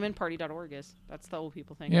 Isn't Yeah, that the, lemonparty.org is. That's the old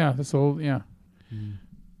people thing. yeah, that's the old. Yeah.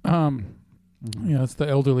 Mm-hmm. Yeah, it's the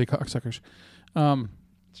elderly cocksuckers.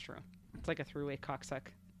 It's true. It's like a throughway cocksuck.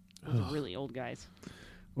 Those really old guys.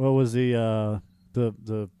 What was the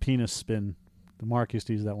penis spin? The Mark used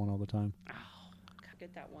to use that one all the time. God,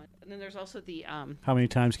 get that one. And then there's also the How many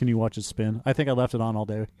times can you watch it spin? I think I left it on all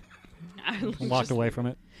day. I walked away from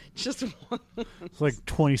it. Just one. It's like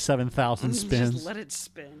 27,000 spins Just let it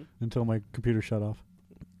spin. until my computer shut off.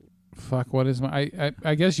 Fuck. What is my?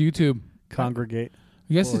 I guess YouTube. Congregate.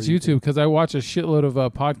 I guess Or it's YouTube because I watch a shitload of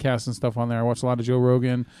podcasts and stuff on there. I watch a lot of Joe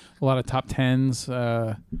Rogan, a lot of top tens,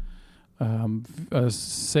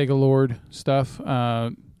 Sega Lord stuff.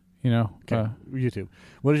 Okay. YouTube.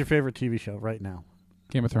 What is your favorite TV show right now?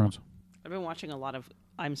 Game of Thrones. I've been watching a lot of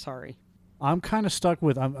I'm Sorry. I'm kind of stuck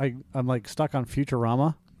with I'm like stuck on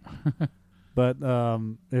Futurama. But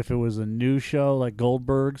if it was a new show like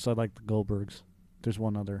Goldbergs, I like the Goldbergs. There's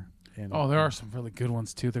one other. Oh, there are some really good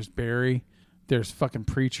ones too. There's Barry. There's fucking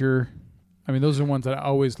Preacher. I mean, those are ones that I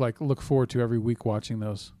always look forward to every week watching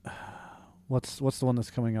those. What's the one that's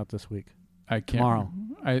coming out this week? I can't. Tomorrow.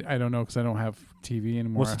 I don't know because I don't have TV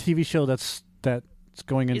anymore. What's the TV show that's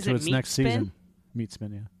going Is into it its Meat next Spin? season? Meat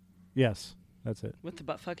Spin, yeah. Yes, that's it. With the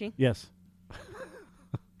butt fucking? Yes.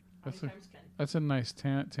 That's a nice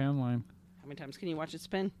tan line. How many times can you watch it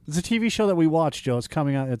spin? It's a TV show that we watched, Joe. It's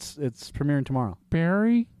coming out. It's premiering tomorrow.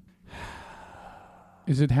 Barry.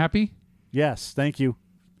 Is it Happy? Yes, thank you.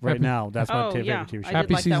 Right Happy- now, that's my Oh, favorite yeah. TV show. I Happy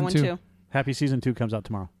did like that season one 2. too. Happy season 2 comes out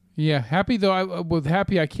tomorrow. Yeah, Happy though. With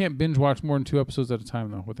Happy, I can't binge watch more than 2 episodes at a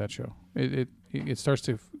time though. With that show, it starts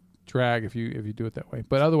to drag if you do it that way.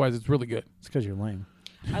 But otherwise, it's really good. It's because you're lame.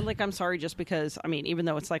 I like I'm Sorry just because, I mean, even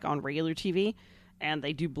though it's like on regular TV and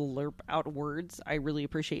they do blurb out words, I really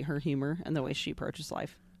appreciate her humor and the way she approaches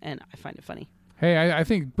life. And I find it funny. Hey, I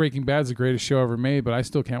think Breaking Bad's the greatest show ever made, but I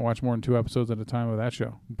still can't watch more than 2 episodes at a time of that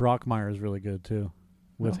show. Brockmire is really good too,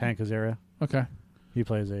 with Hank Azaria. Okay. He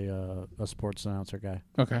plays a sports announcer guy.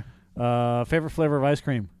 Okay. Favorite flavor of ice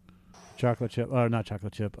cream? Chocolate chip. Not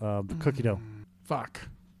chocolate chip. Cookie dough. Fuck.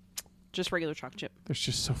 Just regular chocolate chip. There's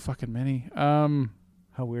just so fucking many.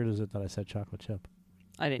 How weird is it that I said chocolate chip?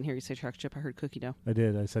 I didn't hear you say chocolate chip. I heard cookie dough. I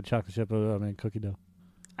did. I said chocolate chip. I mean cookie dough.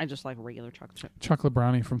 I just like regular chocolate chip. Chocolate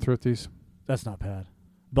brownie from Thrifties. That's not bad.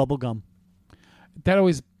 Bubble gum. That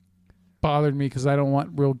always bothered me because I don't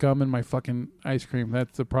want real gum in my fucking ice cream.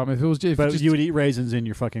 That's the problem. If it was just, But you would eat raisins in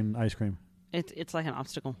your fucking ice cream. It's like an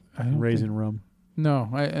obstacle. I don't Raisin think- rum. No,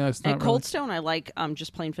 it's not. At Cold Stone, I like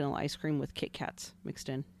just plain vanilla ice cream with Kit Kats mixed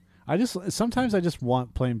in. Sometimes I just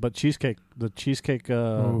want plain, but cheesecake, the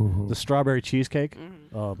strawberry cheesecake.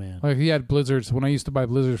 Oh man, Like he had blizzards. When I used to buy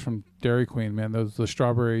blizzards from Dairy Queen, man, the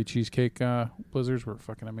strawberry cheesecake blizzards were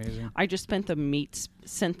fucking amazing. I just sent the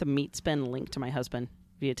meat spin link to my husband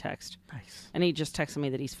via text. nice. And he just texted me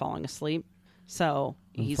that he's falling asleep. So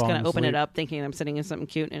he's falling going to open it asleep. up thinking I'm sitting in something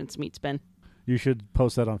cute and it's meat spin. You should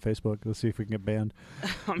post that on Facebook. Let's see if we can get banned.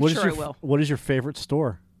 I'm What is sure I your will. What is your favorite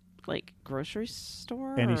store? Like grocery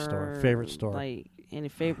store? Any store. or, Favorite store. Like any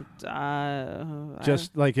favorite?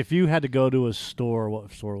 Just like if you had to go to a store,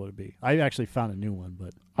 what store would it be? I actually found a new one,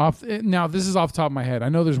 but Now this is off the top of my head. I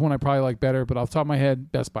know there's one I probably like better, but off the top of my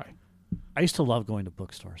head, Best Buy. I used to love going to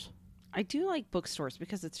bookstores. I do like bookstores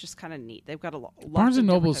because it's just kind of neat. They've got a lot. Barnes and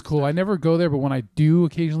Noble is cool. I never go there, but when I do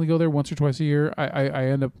occasionally go there once or twice a year, I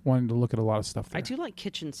end up wanting to look at a lot of stuff there. I do like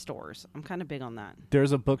kitchen stores. I'm kind of big on that.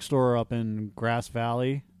 There's a bookstore up in Grass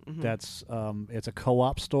Valley. Mm-hmm. That's it's a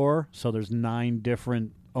co-op store, so there's 9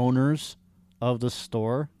 different owners of the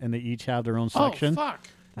store, and they each have their own section. Oh, fuck.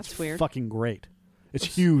 That's It's weird. fucking great. It's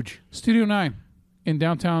huge. Studio 9 in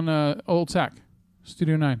downtown Old Sac.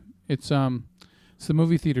 Studio 9. It's the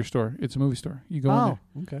movie theater store. It's a movie store. You go in there.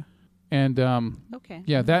 Okay. And Okay.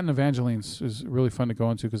 yeah, that and Evangeline's is really fun to go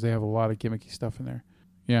into because they have a lot of gimmicky stuff in there.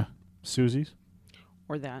 Yeah. Susie's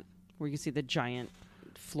Or that, where you see the giant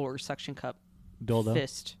floor suction cup dildo.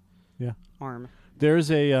 fist Yeah. arm.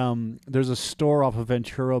 There's a store off of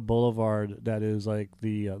Ventura Boulevard that is like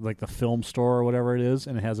the film store or whatever it is,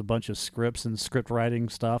 and it has a bunch of scripts and script writing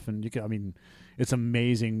stuff, and it's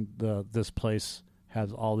amazing. This place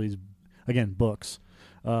has all these books.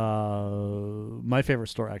 My favorite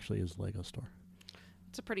store actually is Lego Store.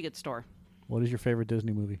 It's a pretty good store. What is your favorite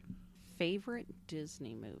Disney movie? Favorite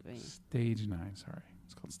Disney movie? Stage 9. Sorry.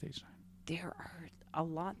 It's called Stage 9. There are a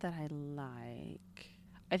lot that I like.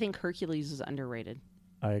 I think Hercules is underrated,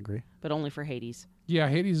 I agree. but only for Hades. Yeah,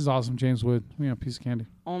 Hades is awesome. James Wood. Yeah, piece of candy.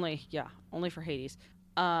 Only for Hades.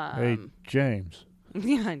 Hey, James.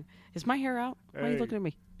 Yeah, is my hair out? Why are you Hey. looking at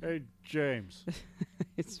me? Hey, James.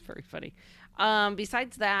 It's very funny.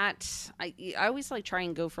 Besides that, I always like try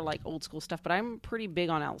and go for like old school stuff, but I'm pretty big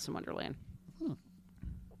on Alice in Wonderland.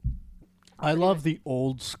 I love the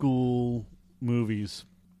old school movies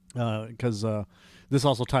because this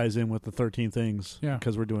also ties in with the 13 Things. Yeah.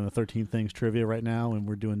 Because we're doing a 13 Things trivia right now, and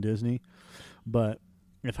we're doing Disney. But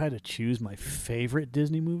if I had to choose my favorite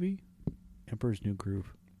Disney movie, Emperor's New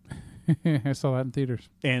Groove. I saw that in theaters.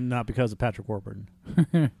 And not because of Patrick Warburton.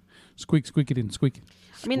 Squeak, squeak it in, squeak.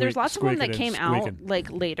 I mean, there's lots of them that squeaking came and out squeaking. like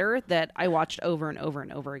later that I watched over and over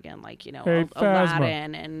and over again, like Hey, Phasma.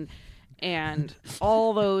 Aladdin and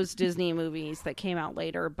all those Disney movies that came out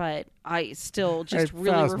later. But I still just Hey,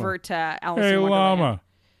 really Phasma. revert to Alice Hey, in Wonderland. llama.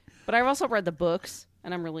 But I've also read the books,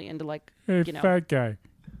 and I'm really into like Hey, you know fat guy.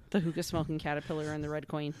 the hookah smoking caterpillar and the Red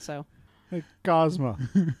Queen. So Hey, Cosmo.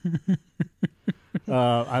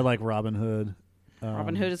 I like Robin Hood.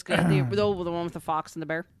 Robin Hood is good. The one with the fox and the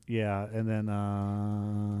bear. Yeah, and then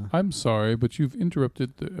I'm sorry, but you've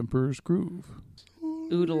interrupted the Emperor's Groove.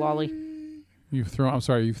 Oodalolly. You've thrown off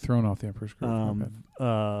the Emperor's Groove.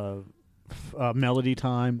 My bad. Melody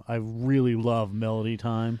Time. I really love Melody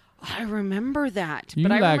Time. I remember that, You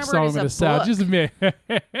but I like remember Song it of the as a South. book. Just admit.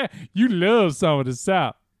 You love Song of the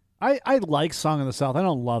South. I like Song of the South. I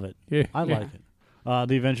don't love it. Yeah. I like it.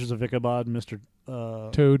 The Adventures of Ichabod, Mr.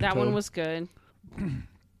 Toad. That one Toad. was good.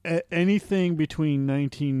 Anything between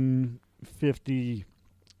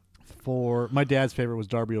 1954. My dad's favorite was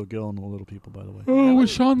Darby O'Gill and the Little People, by the way. Oh, with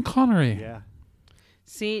Sean Connery. Yeah.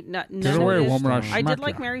 See, none Get of away, this- woman, I'll I smack did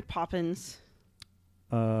like ya. Mary Poppins.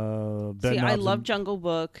 Bed See, I Knobs love and- Jungle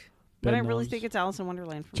Book, but Bed I really Knobs. think it's Alice in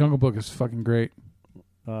Wonderland. For me. Jungle Book is fucking great.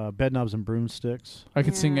 Bed Knobs and Broomsticks. I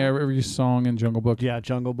could sing Yeah. every song in Jungle Book. Yeah,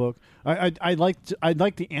 Jungle Book. I liked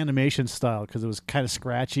the animation style because it was kind of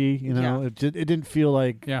scratchy. You know, Yeah. it didn't feel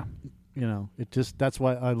like Yeah. That's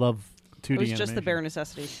why I love 2D It was animation. just the bare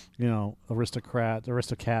necessities.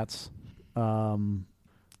 Aristocats,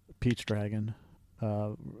 Peach Dragon.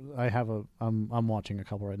 I'm watching a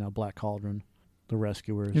couple right now. Black Cauldron, The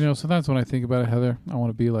Rescuers. You know, sometimes when I think about it, Heather, I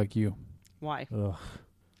want to be like you. Why? Ugh.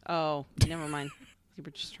 Oh, never mind. You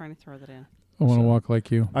were just trying to throw that in. I want to walk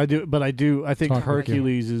like you. I do. I think Talk like you.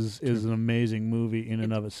 Hercules is an amazing movie in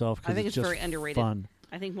and of itself. 'Cause I think it's just very underrated. Fun.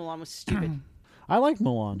 I think Mulan was stupid. I like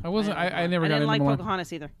Mulan. I wasn't. I never got didn't into like Mulan.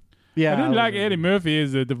 Pocahontas either. Yeah, I didn't like was- Eddie Murphy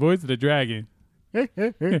as the voice of the dragon. Then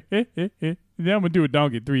I'm gonna do a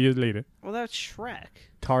donkey 3 years later. Well, that's Shrek.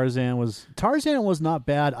 Tarzan was not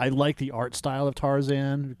bad. I like the art style of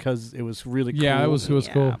Tarzan because it was really cool. Yeah, it was Yeah,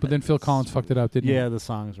 cool. But but then Phil Collins fucked it up, didn't Yeah, the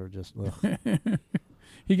songs were just. Ugh.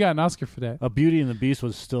 He got an Oscar for that. A Beauty and the Beast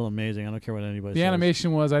was still amazing. I don't care what anybody The says.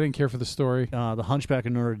 animation was. I didn't care for the story. The Hunchback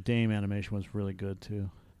of Notre Dame animation was really good too.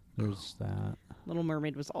 There's that. Little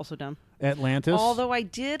Mermaid was also dumb. Atlantis. Although I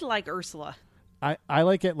did like Ursula. I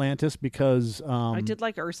like Atlantis because I did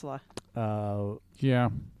like Ursula. Yeah.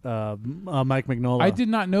 Mike Mignola. I did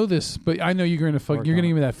not know this, but I know you're going to you're going to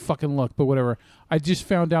give me that fucking look, but whatever. I just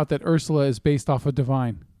found out that Ursula is based off of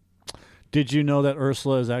Divine. Did you know that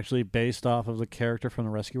Ursula is actually based off of the character from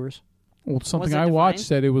The Rescuers? Well, something Was it I watched Divine?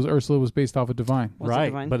 said it was Ursula was based off of Divine. Was it right,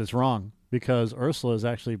 Divine? but it's wrong because Ursula is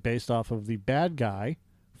actually based off of the bad guy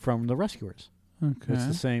from The Rescuers. Okay. It's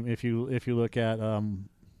the same. If you look at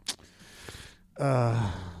The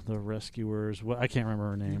Rescuers, I can't remember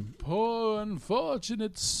her name. Poor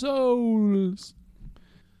unfortunate souls.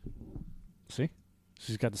 See,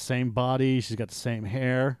 she's got the same body. She's got the same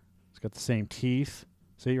hair. She's got the same teeth.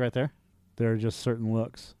 See right there. There are just certain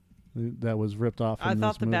looks that was ripped off. I in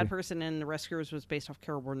thought this the movie. bad person in The Rescuers was based off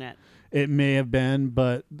Carol Burnett. It may have been,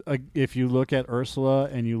 but if you look at Ursula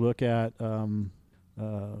and you look at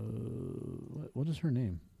what is her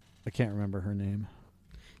name? I can't remember her name.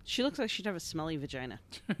 She looks like she'd have a smelly vagina.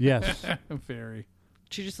 Yes. Very.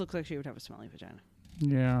 She just looks like she would have a smelly vagina.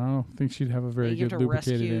 Yeah, I don't think she'd have a very You good have to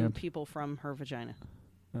lubricated rescue amp. people from her vagina.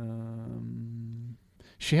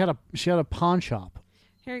 She had a pawn shop.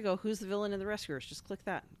 Here you go. Who's the villain in The Rescuers? Just click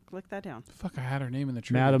that. Click that down. Fuck, I had her name in the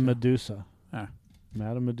trailer. Madame too. Medusa. Ah.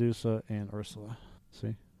 Madame Medusa and Ursula.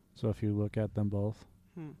 See? So if you look at them both,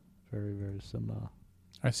 very, very similar.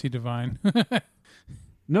 I see Divine.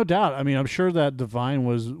 No doubt. I mean, I'm sure that Divine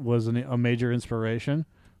was a major inspiration,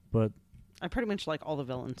 but I pretty much like all the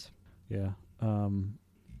villains. yeah.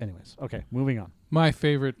 Anyways, okay, moving on. My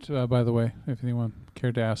favorite, by the way, if anyone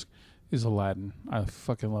cared to ask, is Aladdin. I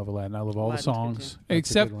fucking love Aladdin. I love all Aladdin's the good, songs, too.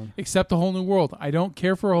 That's a good one. except A Whole New World. I don't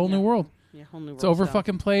care for A Whole New Yeah. World. Yeah, whole new It's world over stuff.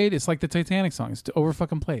 fucking played. It's like the Titanic song. It's over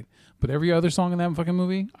fucking played. But every other song in that fucking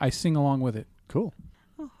movie, I sing along with it. Cool.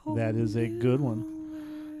 That is a good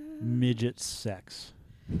one. Midget sex.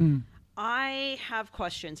 I have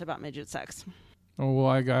questions about midget sex. Oh well,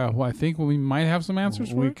 I think we might have some answers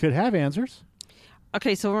for We it. could have answers.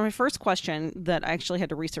 Okay, so my first question that I actually had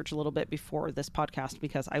to research a little bit before this podcast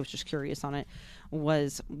because I was just curious on it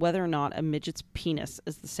was whether or not a midget's penis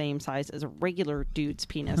is the same size as a regular dude's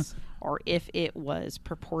penis or if it was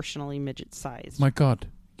proportionally midget sized. My God,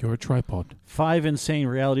 you're a tripod. 5 insane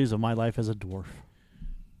realities of my life as a dwarf.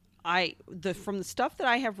 From the stuff that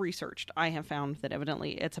I have researched, I have found that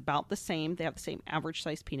evidently it's about the same. They have the same average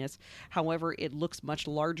size penis. However, it looks much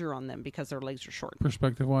larger on them because their legs are short.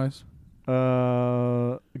 Perspective wise,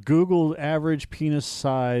 Google average penis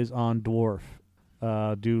size on dwarf.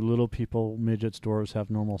 Do little people, midgets, dwarves have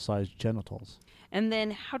normal sized genitals? And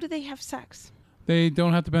then how do they have sex? they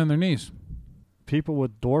don't have to bend their knees. People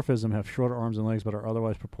with dwarfism have shorter arms and legs but are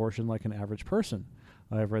otherwise proportioned like an average person.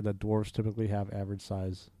 I've read that dwarves typically have average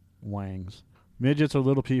size wangs. Midgets or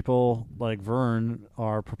little people like Vern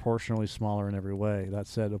are proportionally smaller in every way. That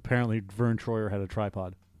said, apparently Vern Troyer had a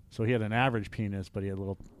tripod. So he had an average penis, but he had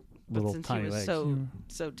little But since tiny he was legs.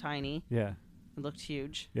 so tiny, Yeah, it looked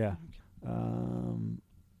huge. yeah.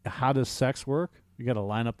 How does sex work? You got to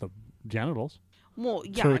line up the genitals. Well,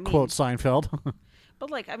 yeah, to I mean, quote Seinfeld.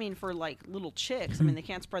 but like, I mean, for like little chicks, I mean, they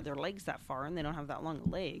can't spread their legs that far, and they don't have that long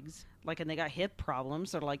legs. Like, and they got hip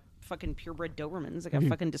problems. They're like fucking purebred Dobermans. They got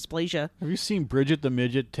fucking dysplasia. Have you seen Bridget the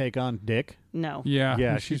midget take on dick? No. Yeah,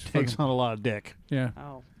 Yeah, she she's takes fucking- on a lot of dick. Yeah.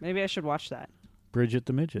 Oh, maybe I should watch that. Bridget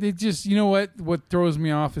the midget. It just, you know what? What throws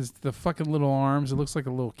me off is the fucking little arms. It looks like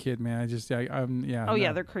a little kid, man. I'm, yeah. Oh no.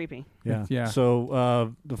 yeah, they're creepy. Yeah. Yeah.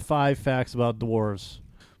 So the 5 facts about dwarves: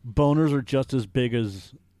 boners are just as big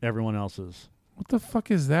as everyone else's. What the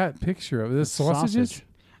fuck is that picture of this? It's Sausages? sausage.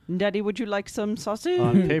 Daddy, would you like some sausage?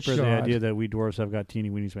 On paper, the God. idea that we dwarves have got teeny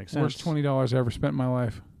weenies makes sense. Worst $20 I ever spent in my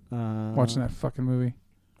life watching that fucking movie.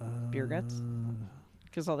 Beer guts?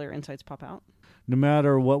 Because all their insides pop out. No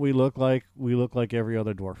matter what we look like every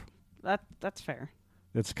other dwarf. That's fair.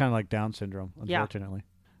 It's kind of like Down syndrome, Yeah. unfortunately.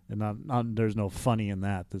 And not there's no funny in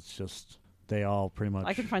that. It's just they all pretty much.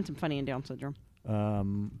 I can find some funny in Down syndrome.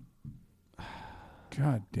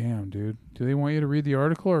 God damn, dude. Do they want you to read the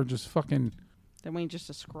article or just fucking... Then we just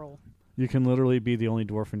a scroll. You can literally be the only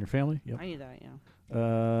dwarf in your family. Yep. I knew that, yeah.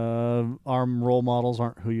 Our role models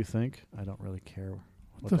aren't who you think. I don't really care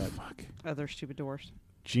What the that fuck? Other stupid dwarfs.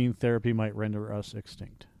 gene therapy might render us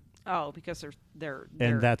extinct, Oh, because they're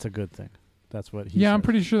and that's a good thing. That's what he. Yeah, I'm says.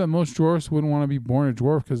 pretty sure that most dwarfs wouldn't want to be born a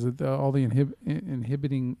dwarf because of all the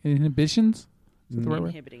inhibitions. Is that the right way?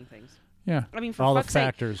 inhibiting things. Yeah. I mean, for All the fuck's sake,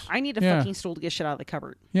 factors. I need a Yeah. fucking stool to get shit out of the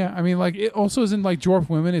cupboard. Yeah, I mean, like, it also isn't like dwarf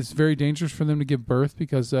women. It's very dangerous for them to give birth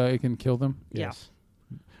because it can kill them. Yes.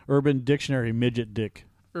 Urban Dictionary, midget dick.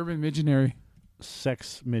 Urban midgenary.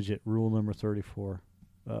 Sex midget, rule number 34.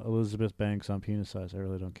 Elizabeth Banks on penis size. I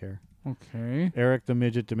really don't care. Okay. Eric the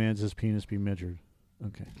midget demands his penis be measured.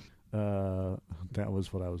 Okay. That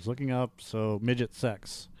was what I was looking up. So, midget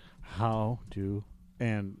sex. How do...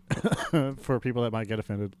 And for people that might get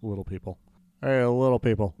offended, little people. Hey, little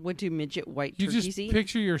people. What do midget white You turkeys just eat?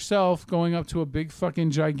 picture yourself going up to a big fucking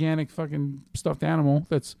gigantic fucking stuffed animal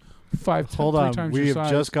that's Hold three on. times We your have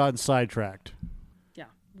size. just gotten sidetracked. Yeah.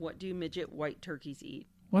 What do midget white turkeys eat?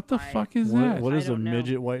 What the I- fuck is that? What I is a don't know.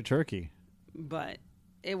 midget white turkey? But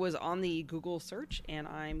it was on the Google search, and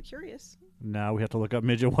I'm curious. Now we have to look up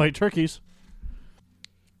midget white turkeys.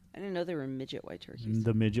 I didn't know they were midget white turkeys.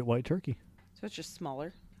 The midget white turkey. So it's just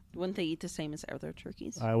smaller. Wouldn't they eat the same as other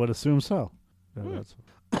turkeys? I would assume so. That's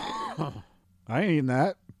I ain't eating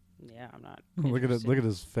that. Yeah, I'm not. Look at it. interested. Look at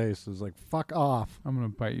his face. It's like fuck off. I'm gonna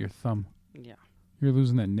bite your thumb. Yeah. You're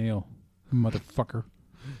losing that nail, motherfucker.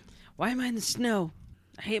 Why am I in the snow?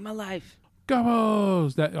 I hate my life.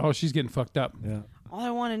 Gobos! That she's getting fucked up. Yeah. All I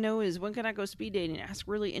want to know is when can I go speed dating and ask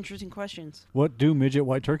really interesting questions? What do midget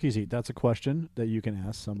white turkeys eat? That's a question that you can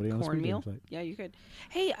ask somebody on a speed Cornmeal? dating site. Yeah, you could.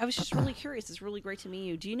 Hey, I was just really curious. It's really great to meet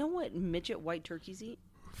you. Do you know what midget white turkeys eat?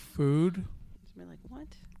 Food, Somebody like, what?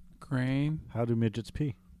 grain. How do midgets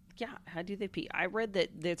pee? Yeah, how do they pee? I read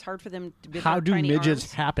that it's hard for them to be How do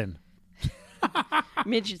midgets happen?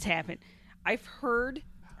 midgets happen. I've heard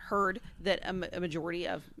that a majority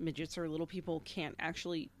of midgets or little people can't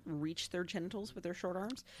actually reach their genitals with their short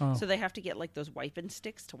arms, Oh. so they have to get like those wiping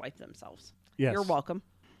sticks to wipe themselves. Yes. You're welcome.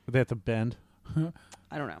 They have to bend.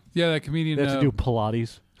 I don't know. Yeah, that comedian. They have to do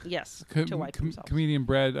Pilates. Yes, co- to wipe themselves. comedian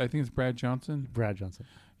Brad. I think it's Brad Johnson. Brad Johnson.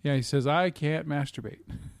 Yeah, he says I can't masturbate.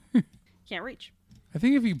 Can't reach. I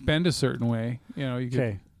think if you bend a certain way, you could.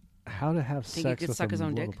 Okay. How to have Think he sex could with suck a his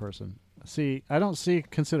own little dick? person? See, I don't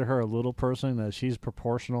consider her a little person. That she's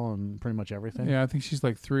proportional in pretty much everything. Yeah, I think she's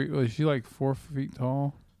like she's like 4 feet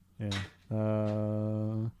tall. Yeah.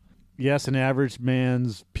 Yes, an average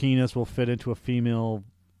man's penis will fit into a female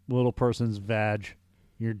little person's vag.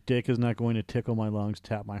 Your dick is not going to tickle my lungs,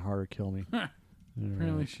 tap my heart, or kill me.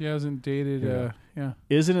 Apparently, she hasn't dated. Yeah. Yeah.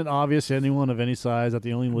 Isn't it obvious to anyone of any size that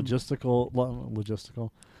the only logistic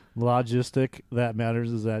that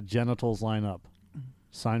matters is that genitals line up?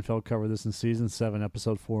 Seinfeld covered this in season 7,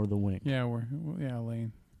 episode 4 of The Wink. Yeah,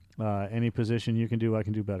 Lane. Any position you can do, I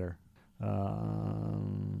can do better.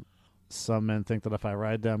 Some men think that if I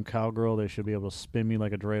ride them cowgirl, they should be able to spin me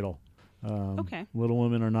like a dreidel. Okay. Little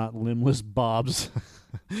women are not limbless bobs.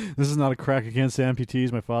 This is not a crack against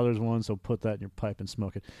amputees. My father's one, so put that in your pipe and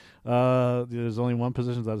smoke it. There's only one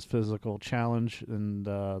position that is physical challenge, and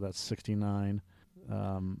that's 69.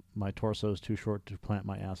 My torso is too short to plant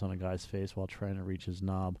my ass on a guy's face while trying to reach his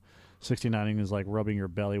knob. 69ing is like rubbing your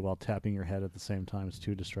belly while tapping your head at the same time. It's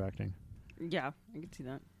too distracting. Yeah, I can see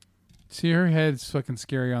that. See, her head's fucking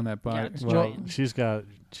scary on that Yeah, body. it's Well, giant. she's got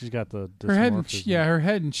the her head, dysmorphism. her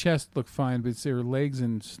head and chest look fine, but it's her legs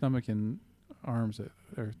and stomach and arms that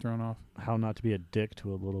are thrown off. How not to be a dick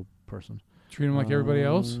to a little person. Treat them like everybody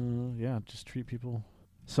else. Yeah, just treat people.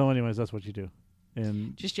 So, anyways, that's what you do.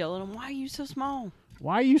 And Just yell at them, why are you so small?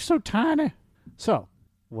 why are you so tiny? So,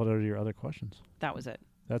 what are your other questions? That was it.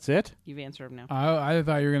 That's it? You've answered them now. I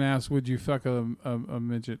thought you were gonna ask, would you fuck a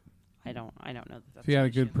midget I don't know that that's if you had an a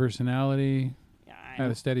good issue. personality, Yeah, had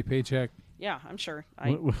a steady paycheck? yeah, I'm sure.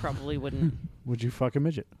 I Wh- probably wouldn't. Would you fuck a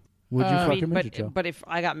midget? Would you I fuck I mean, a midget, Joe? but if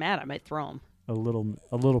I got mad, I might throw him. A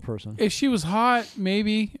little person. If she was hot,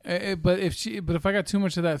 maybe. But if I got too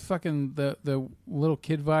much of that fucking the little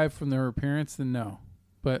kid vibe from her appearance, then no.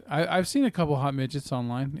 But I've seen a couple hot midgets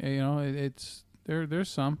online. It's there's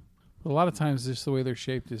some. But a lot of times, just the way they're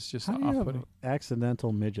shaped is just How do you have off-putting.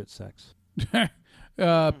 accidental midget sex?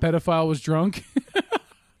 Pedophile was drunk.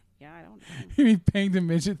 Yeah, I don't know. He banged a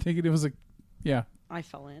midget thinking it was a. Yeah. I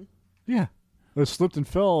fell in. Yeah. It slipped and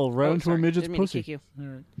fell right Oh, into sorry. a midget's Didn't mean to pussy. kick you. All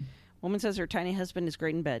right. Woman says her tiny husband is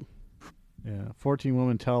great in bed. Yeah. 14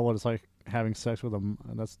 women tell what it's like having sex with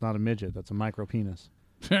that's not a midget. That's a micro penis.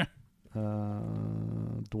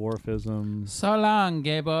 Dwarfism. So long,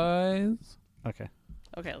 gay boys. Okay.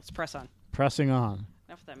 Okay, let's press on. Pressing on.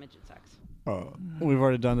 Enough of that midget sex. We've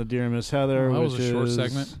already done the Dear Miss Heather, Well, that which was a short is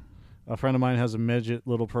segment. a friend of mine has a midget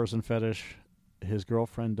little person fetish. His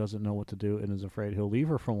girlfriend doesn't know what to do and is afraid he'll leave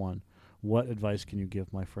her for one. What advice can you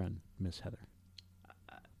give my friend, Miss Heather?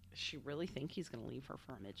 Does she really think he's going to leave her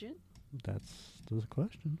for a midget? That's the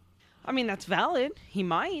question. I mean, that's valid. He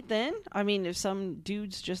might then. I mean, if some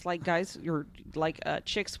dudes just like guys, you're like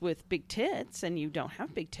chicks with big tits, and you don't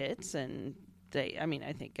have big tits, and they, I mean,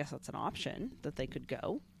 guess that's an option that they could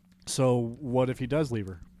go. So what if he does leave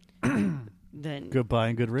her? Then Goodbye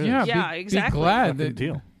and good riddance. Yeah, exactly. Be glad Fucking that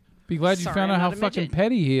deal. Be glad you Sorry, found I'm out how not a fucking midget.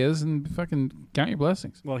 petty he is, and fucking count your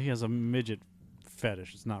blessings. Well, he has a midget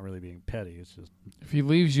fetish. It's not really being petty. It's just If he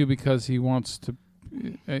leaves you because he wants to,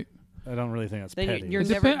 I don't really think that's then petty. you're It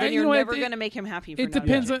never, depen- then you you're know what, never it- going to make him happy. For it no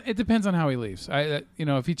depends. reason. It depends on how he leaves.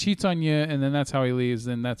 If he cheats on you and then that's how he leaves,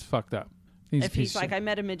 then that's fucked up. If he's like, I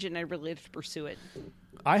met a midget and I really have to pursue it.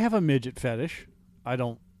 I have a midget fetish.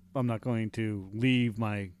 I'm not going to leave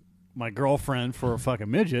my girlfriend for a fucking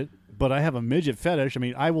midget, but I have a midget fetish. I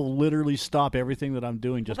mean, I will literally stop everything that I'm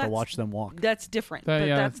doing just to that's- watch them walk. That's different. That- but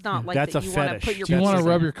yeah, that's not like that's that a you want to fetish. put your do you That's want to just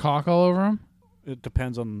rub a- your cock all over him? It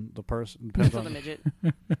depends on the person. Depends on the midget.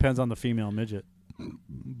 Depends on the female midget.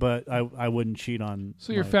 But I wouldn't cheat on.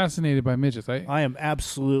 So you're fascinated by midgets. I am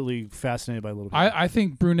absolutely fascinated by little people. I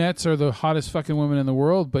think brunettes are the hottest fucking women in the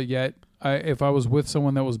world, but yet if I was with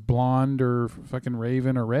someone that was blonde or fucking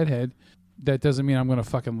raven or redhead, that doesn't mean I'm going to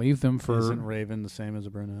fucking leave them for... Isn't Raven the same as a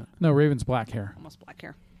brunette? No, Raven's black hair. Almost black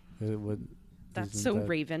hair. It would. That's isn't so that-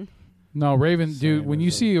 Raven. No, Raven, dude, Same when as you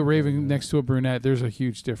a see a raven brunette. next to a brunette, there's a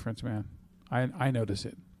huge difference, man. I notice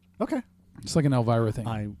it. Okay. It's like an Elvira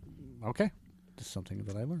thing. Okay. Just something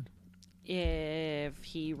that I learned. If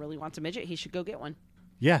he really wants a midget, he should go get one.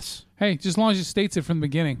 Yes. Hey, just as long as you states it from the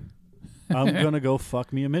beginning. I'm gonna go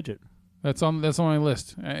fuck me a midget. That's on my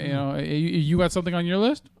list. You got something on your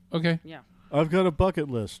list? Okay. Yeah. I've got a bucket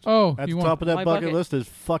list. Oh, At you the want? top of that My bucket bucket. list is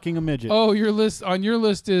fucking a midget. Oh, your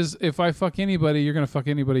list is if I fuck anybody, you're gonna fuck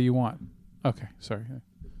anybody you want. Okay, sorry.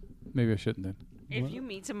 Maybe I shouldn't then. If you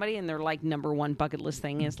meet somebody and their like number one bucket list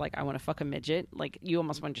thing is like I want to fuck a midget, like you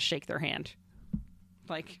almost want to shake their hand.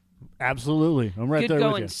 Like Absolutely. I'm right good there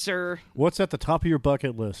going, with you. sir. What's at the top of your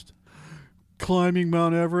bucket list? Climbing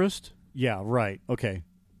Mount Everest? Yeah, right. Okay.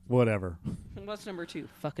 Whatever. What's number 2?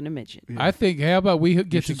 Fucking a midget. I think. How about we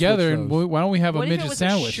get should together switch and those. why don't we have What a if it midget was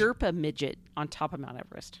sandwich? a Sherpa midget on top of Mount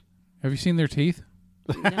Everest? Have you seen their teeth?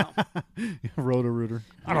 No. Roto-Rooter.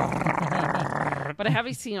 But have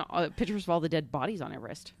you seen pictures of all the dead bodies on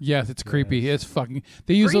Everest? Yes, it's creepy. It's fucking.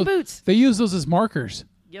 They use Green those. boots. They use those as markers.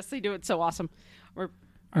 Yes, they do. It's so awesome. Our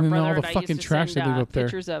And then brother all the and I fucking used to trash send, they leave up there.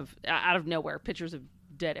 pictures of out of nowhere, pictures of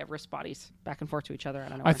dead Everest bodies back and forth to each other. I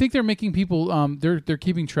don't know. I think they're making people. They're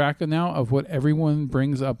keeping track now of what everyone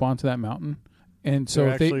brings up onto that mountain, and so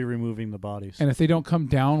They're if they actually removing the bodies. and if they don't come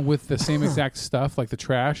down with the same exact stuff like the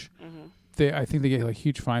trash, I think they get like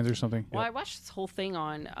huge fines or something. Well, I watched this whole thing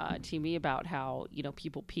on TV about how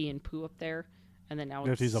people pee and poo up there, and then now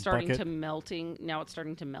If it's he's a starting bucket. to melting. Now it's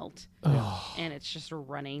starting to melt, and it's just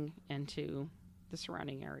running into the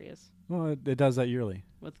surrounding areas Well, it does that yearly.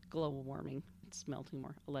 with global warming. It's melting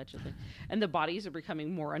more allegedly, and the bodies are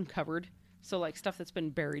becoming more uncovered. So like stuff that's been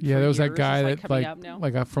buried. Yeah, for there was that years guy is, that coming up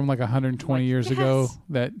now. from 120 Like, years ago yes.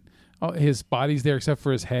 that his body's there except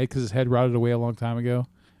for his head because his head rotted away a long time ago,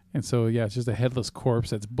 and so yeah, it's just a headless corpse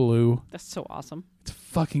that's blue. That's so awesome. It's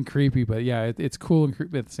fucking creepy, but yeah, it's cool and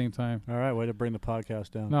creepy at the same time. All right, way to bring the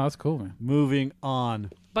podcast down. No, that's cool, man. Moving on.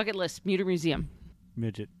 Bucket list: Muter Museum,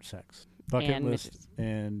 Midget sex. Bucket And list midgets.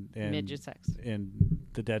 and midget sex. and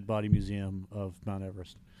the Dead Body Museum of Mount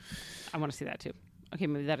Everest. I want to see that too. Okay,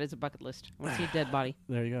 maybe that is a bucket list. I want to see a dead body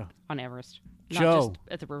There you go. on Everest, not Joe. just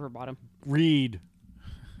at the river bottom. Read.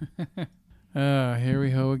 Here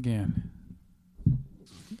we go again.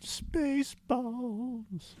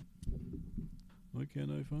 Spaceballs. Why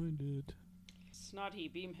can't I find it? Snotty,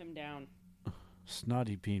 beam him down.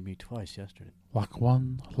 Snotty beamed me twice yesterday. Lock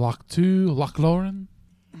 1, Lock 2, Lock Lauren.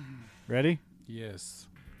 Ready? Yes.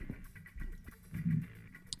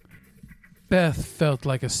 Beth felt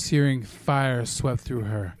like a searing fire swept through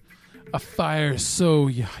her. A fire so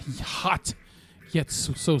hot, yet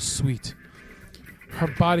so sweet. Her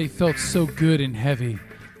body felt so good and heavy,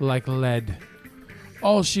 like lead.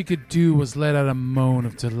 All she could do was let out a moan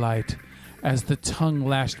of delight as the tongue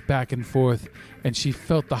lashed back and forth, and she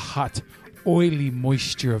felt the hot, oily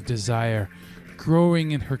moisture of desire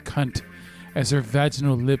growing in her cunt as her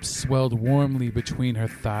vaginal lips swelled warmly between her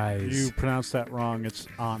thighs. You pronounced that wrong. It's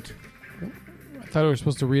aunt. I thought we were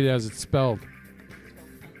supposed to read it as it's spelled.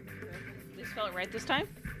 They spell it right this time?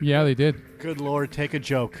 Yeah, they did. Good Lord, take a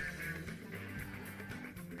joke.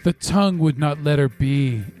 The tongue would not let her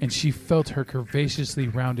be, and she felt her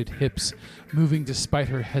curvaceously rounded hips moving despite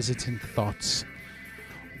her hesitant thoughts.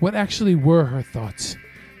 What actually were her thoughts?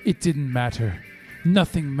 It didn't matter.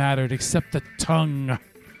 Nothing mattered except the tongue.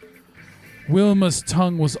 Wilma's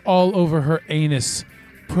tongue was all over her anus,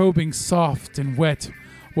 probing soft and wet,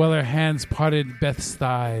 while her hands parted Beth's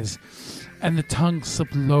thighs, and the tongue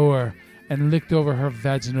slipped lower and licked over her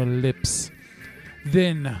vaginal lips.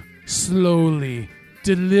 Then, slowly,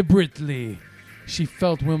 deliberately, she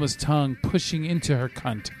felt Wilma's tongue pushing into her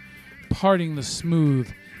cunt, parting the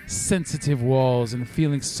smooth, sensitive walls and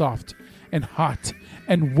feeling soft and hot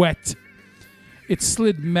and wet. It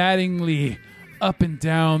slid maddeningly up and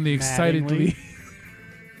down the excitedly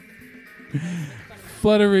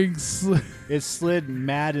fluttering It slid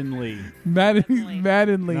maddeningly.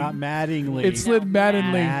 maddeningly. Not maddingly. It slid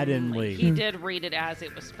maddeningly. Maddeningly. He did read it as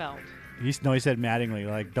it was spelled. He said Mattingly,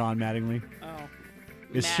 like Don Mattingly. Oh.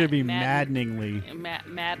 It should be maddeningly.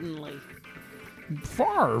 Maddenly.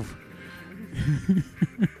 Favre.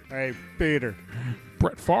 Hey, Peter.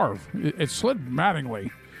 Brett Favre. It slid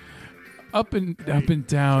maddeningly. Up and down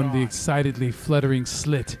John. the excitedly fluttering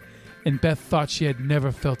slit, and Beth thought she had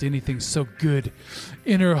never felt anything so good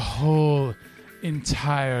in her whole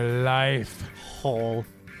entire life. Hole.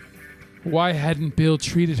 Why hadn't Bill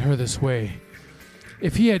treated her this way?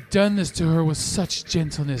 If he had done this to her with such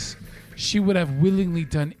gentleness, she would have willingly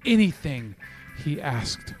done anything he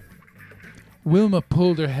asked. Wilma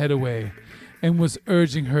pulled her head away and was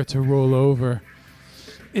urging her to roll over.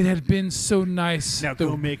 It had been so nice Now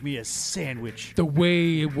go make me a sandwich. the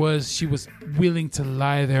way it was. She was willing to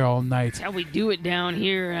lie there all night How we do it down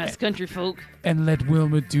here as country folk. and let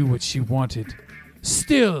Wilma do what she wanted.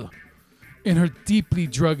 Still, in her deeply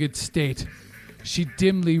drugged state, she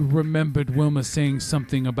dimly remembered Wilma saying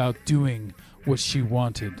something about doing what she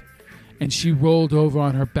wanted, and she rolled over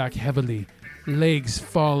on her back heavily, legs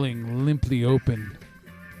falling limply open.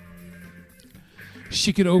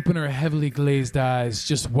 She could open her heavily glazed eyes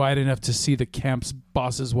just wide enough to see the camp's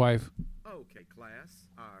boss's wife. Okay, class.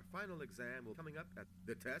 Our final exam will coming up.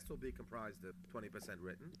 The test will be comprised of 20%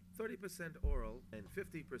 written, 30% oral, and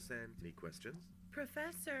 50% any questions.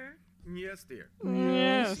 Professor, Yes, dear.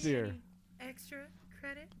 Yes, dear. extra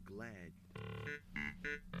credit? Glad.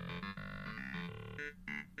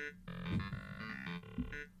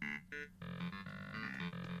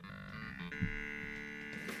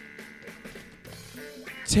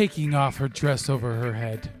 Taking off her dress over her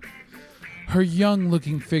head. Her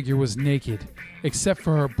young-looking figure was naked, except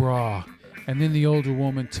for her bra, and then the older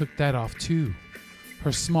woman took that off too,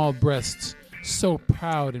 her small breasts so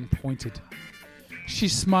proud and pointed. She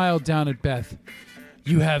smiled down at Beth.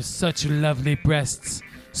 "You have such lovely breasts,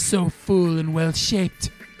 so full and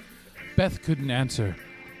well-shaped." Beth couldn't answer,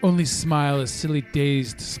 only smile a silly,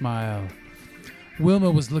 dazed smile.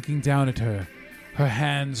 Wilma was looking down at her, her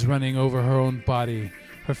hands running over her own body,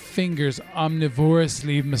 her fingers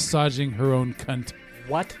omnivorously massaging her own cunt.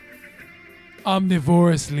 What?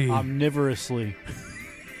 Omnivorously. Omnivorously.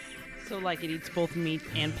 So, like, it eats both meat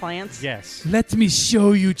and plants? Yes. Let me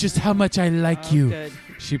show you just how much I like Oh, you, good.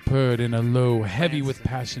 she purred in a low, heavy with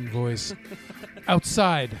passion voice.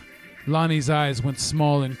 Outside, Lonnie's eyes went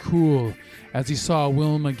small and cruel as he saw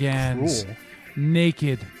Wilma Gans, Cruel?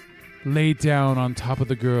 naked, lay down on top of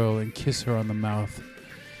the girl and kiss her on the mouth.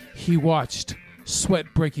 He watched, sweat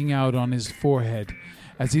breaking out on his forehead,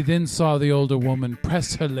 as he then saw the older woman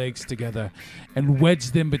press her legs together and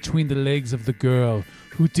wedge them between the legs of the girl,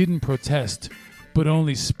 who didn't protest, but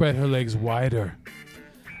only spread her legs wider.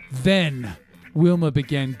 Then Wilma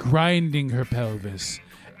began grinding her pelvis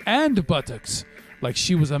and buttocks like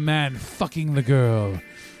she was a man fucking the girl,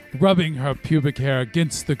 rubbing her pubic hair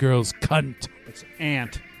against the girl's cunt. It's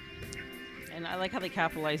ant. And I like how they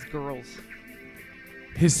capitalize girls.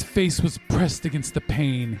 His face was pressed against the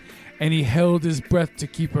pain, and he held his breath to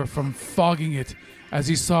keep her from fogging it as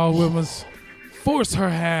he saw Wilma's force her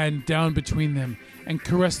hand down between them and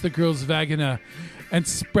caress the girl's vagina and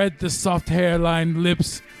spread the soft hairline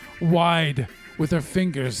lips wide with her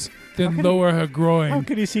fingers, then lower her How groin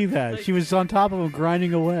could he see that? She was on top of him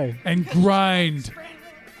grinding away. and grind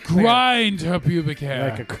her pubic hair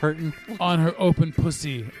Like a curtain. on her open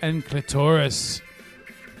pussy and clitoris.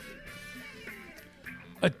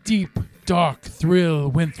 A deep, dark thrill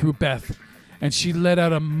went through Beth, and she let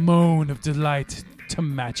out a moan of delight to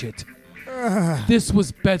match it. This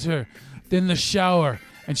was better than the shower,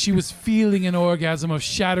 and she was feeling an orgasm of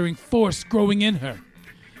shattering force growing in her.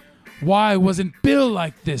 Why wasn't Bill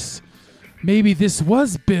like this? Maybe this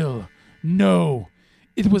was Bill. No,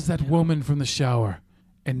 it was that woman from the shower,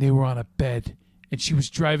 and they were on a bed, and she was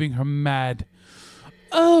driving her mad.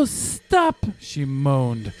 "Oh, stop!" she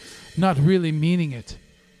moaned, not really meaning it.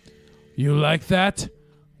 "You like that?"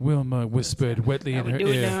 Wilma whispered wetly How in we her do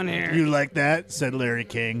it ear, down here? You like that? Said Larry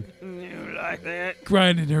King. You like that?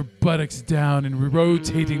 grinding her buttocks down and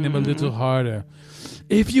rotating them a little harder.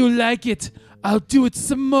 "If you like it, I'll do it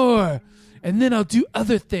some more, and then I'll do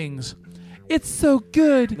other things. It's so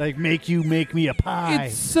good. Like make me a pie.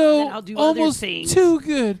 It's so then I'll do other almost things. too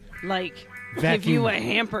good. Like, give Vacuum. you a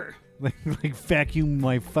hamper. like vacuum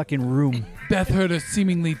my fucking room. Beth heard a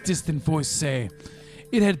seemingly distant voice say.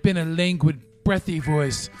 It had been a languid, breathy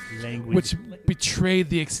voice, which betrayed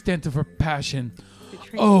the extent of her passion.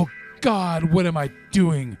 Oh, God, what am I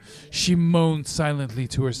doing? She moaned silently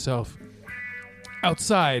to herself.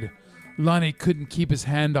 Outside, Lonnie couldn't keep his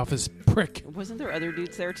hand off his prick. Wasn't there other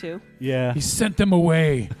dudes there too? Yeah. He sent them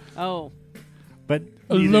away. Oh, But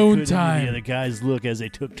Alone neither could any time. of the other guys look as they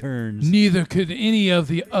took turns. Neither could any of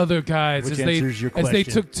the other guys Which as they answers your as they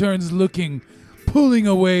question. took turns looking, pulling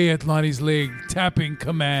away at Lonnie's leg, tapping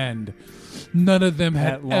command. None of them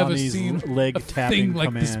had At ever Lonnie's seen leg a tapping thing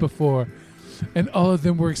like this command. before, and all of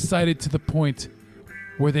them were excited to the point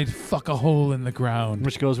where they'd fuck a hole in the ground.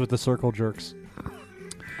 Which goes with the circle jerks.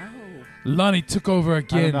 Lonnie took over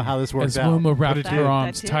again know how this worked as out, Wilma but wrapped it her did.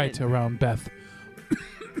 arms That tight did. around Beth.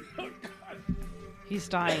 he's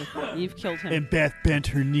dying. You've killed him. And Beth bent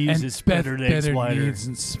her knees And and spread Beth her bent legs her wider. knees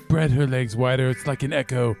and spread her legs wider. It's like an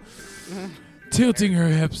echo. Tilting her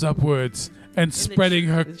hips upwards and spreading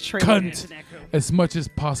her The trailer cunt is an echo. as much as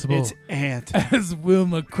possible. It's Ant. As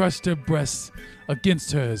Wilma crushed her breasts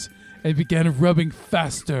against hers and began rubbing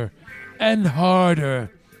faster and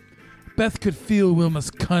harder. Beth could feel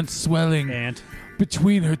Wilma's cunt swelling Ant.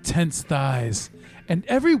 between her tense thighs, and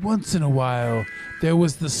every once in a while there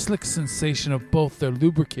was the slick sensation of both their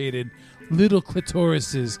lubricated little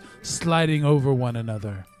clitorises sliding over one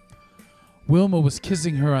another. Wilma was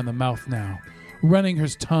kissing her on the mouth now, running her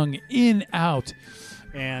tongue in, out,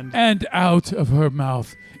 and out of her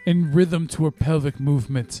mouth in rhythm to her pelvic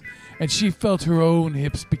movements, and she felt her own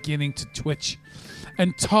hips beginning to twitch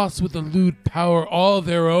and toss with a lewd power all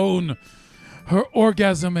their own. Her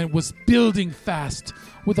orgasm was building fast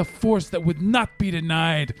with a force that would not be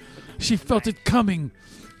denied. She felt it coming,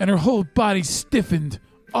 and her whole body stiffened,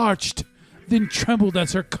 arched, then trembled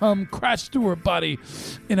as her cum crashed through her body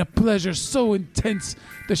in a pleasure so intense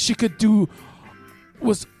that she could do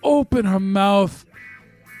was open her mouth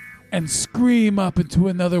and scream up into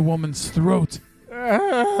another woman's throat.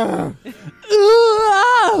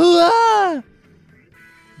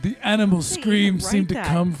 The animal scream write seemed to that.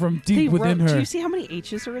 come from They deep within wrote- Do her. you see how many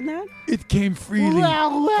H's are in that? It came freely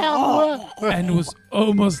and was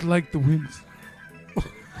almost like the wind.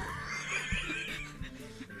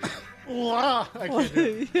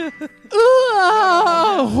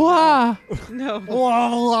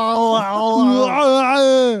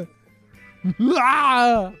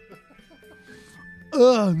 No.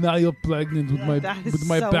 Now you're pregnant with my That is with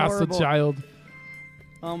my so bastard horrible. child.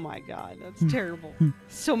 Oh my God, that's terrible.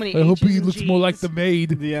 So many. I hope H's he and looks more like G's. the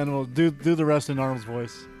maid. The animal. Do the rest in Arnold's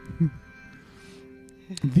voice.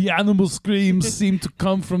 The animal screams seemed to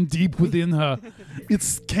come from deep within her. It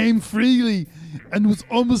came freely and was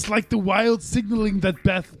almost like the wild signaling that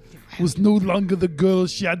Beth was no longer the girl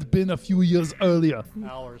she had been a few years earlier.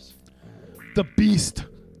 Hours. The beast,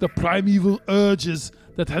 the primeval urges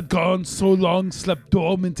that had gone so long slept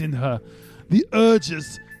dormant in her. The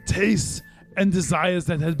urges, tastes, and desires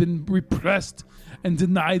that had been repressed and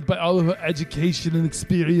denied by all of her education and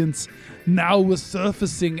experience now was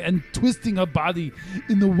surfacing and twisting her body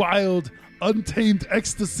in the wild, untamed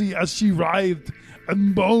ecstasy as she writhed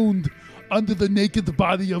and moaned under the naked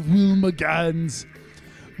body of Wilma Gans.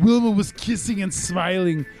 Wilma was kissing and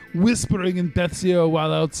smiling, whispering in Beth's ear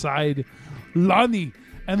while outside. Lonnie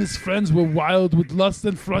and his friends were wild with lust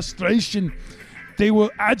and frustration. They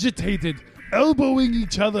were agitated, elbowing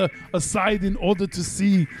each other aside in order to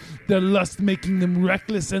see, their lust making them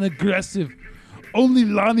reckless and aggressive. Only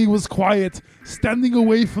Lonnie was quiet, standing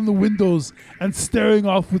away from the windows and staring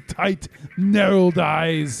off with tight, narrowed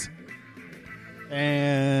eyes.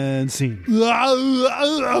 And scene.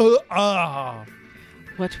 Ah.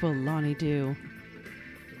 What will Lonnie do?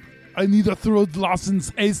 I need a throat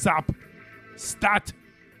Lawson's ASAP. Stat.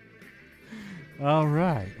 All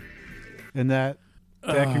right. And that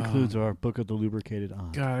concludes our Book of the Lubricated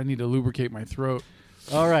On. God, I need to lubricate my throat.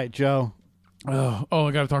 All right, Joe. Oh,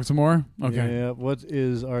 I got to talk some more? Okay. Yeah, what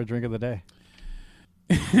is our drink of the day?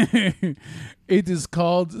 It is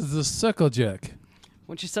called the Circle Jerk.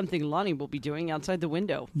 Which is something Lonnie will be doing outside the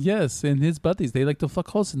window. Yes, and his buddies, they like to fuck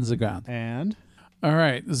holes in the ground. And All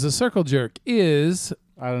right, the Circle Jerk is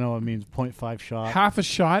I don't know what it means. 0.5 shot. half a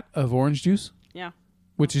shot of orange juice, Yeah.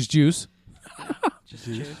 which is juice, Just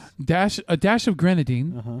cheers. a dash of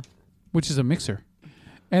grenadine, Uh-huh. which is a mixer,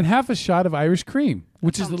 and half a shot of Irish cream,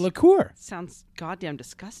 which is the sounds- liqueur. Sounds goddamn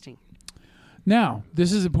disgusting. Now,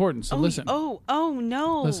 this is important. So listen. Oh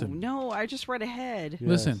no. Listen. No, I just read ahead. Yes.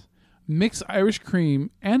 Listen. Mix Irish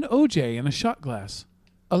cream and OJ in a shot glass.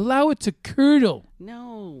 Allow it to curdle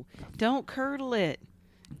No, don't curdle it.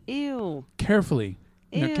 Ew. carefully.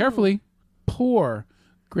 Now, Ew. carefully pour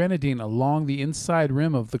grenadine along the inside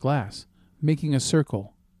rim of the glass, making a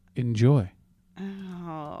circle. Enjoy.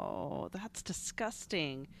 Oh, that's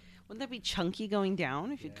disgusting. Wouldn't that be chunky going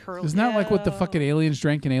down if you curl? Isn't that like what the fucking aliens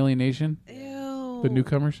drank in Alien Nation? Ew. The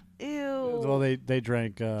newcomers? Ew. Well, they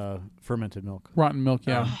drank fermented milk. Rotten milk,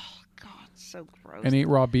 yeah. Oh God, so gross. And ate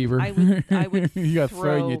raw beaver. I would You got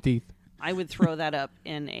throw in your teeth. I would throw that up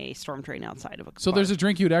in a storm drain outside of a. So bar. there's a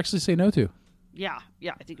drink you would actually say no to. Yeah.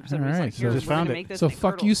 I think if All somebody's right, like, so "Here, just we're found gonna it. make this." So and they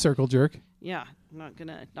fuck curdle. you, circle jerk. Yeah, I'm not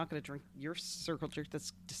gonna drink your circle jerk.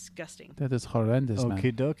 That's disgusting. That is horrendous, man.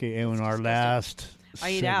 Okie dokie. And our disgusting. last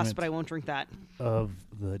I eat ass, segment but I won't drink that. of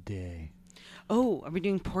the day. Oh, are we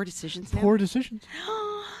doing poor decisions now? Poor decisions.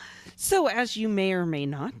 So, as you may or may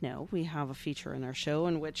not know, we have a feature in our show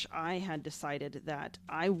in which I had decided that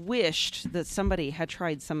I wished that somebody had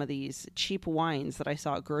tried some of these cheap wines that I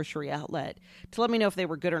saw at grocery outlet to let me know if they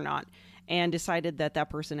were good or not, and decided that that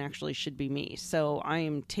person actually should be me. So, I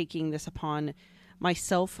am taking this upon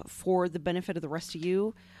myself for the benefit of the rest of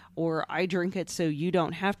you, or I drink it so you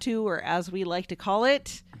don't have to, or as we like to call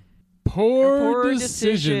it, Poor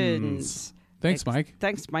decisions. Thanks, Mike.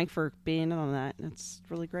 Thanks, Mike, for being in on that. That's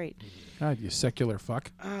really great. God, you secular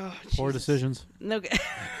fuck. Oh, Poor Jesus. decisions. No,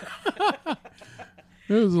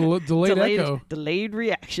 It was a delayed echo. delayed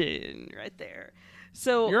reaction right there.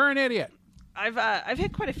 So You're an idiot. I've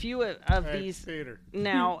had quite a few of these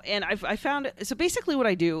now, and I found so basically what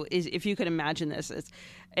I do is, if you can imagine this,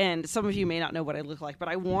 and some of you may not know what I look like, but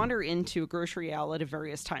I wander into a grocery outlet at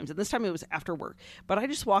various times, and this time it was after work. But I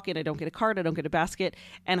just walk in, I don't get a cart, I don't get a basket,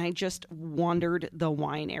 and I just wandered the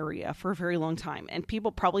wine area for a very long time. And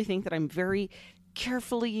people probably think that I'm very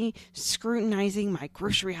carefully scrutinizing my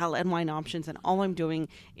grocery outlet and wine options, and all I'm doing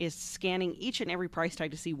is scanning each and every price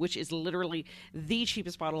tag to see which is literally the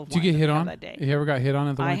cheapest bottle of Did wine you get that hit they have on? that day. You ever got hit on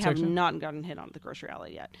at the I wine have section? not gotten hit on at the grocery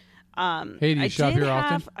outlet yet. Hey, do you I shop did here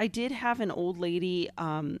often? I did have an old lady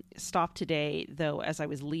stop today, though, as I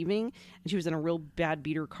was leaving, and she was in a real bad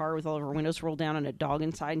beater car with all of her windows rolled down and a dog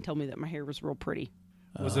inside, and told me that my hair was real pretty.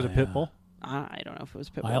 Was it a pit bull? I don't know if it was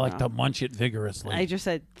Pitbull. I or like to not. munch it vigorously. I just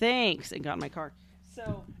said thanks and got in my car.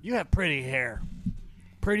 So You have pretty hair.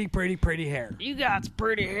 Pretty hair. you got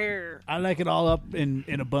pretty hair. I like it all up in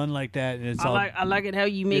a bun like that. And it's all, I like it how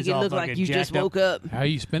you make it's it all look like fucking you just jacked up. woke up, How are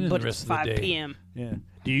you spending but the it's rest of 5 the day? p.m. Yeah.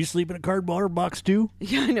 Do you sleep in a cardboard box too?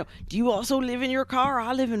 Yeah, I know. Do you also live in your car?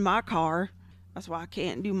 I live in my car. That's why I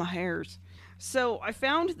can't do my hairs. So I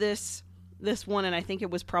found this one, and I think it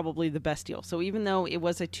was probably the best deal. So even though it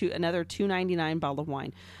was another $2.99 bottle of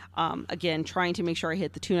wine, again, trying to make sure I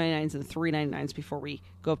hit the $2.99s and the $3.99s before we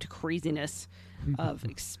go up to craziness of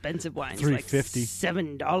expensive wines, like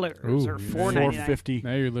 $3.50. $7 Ooh, or yeah. $4.99. $4.50.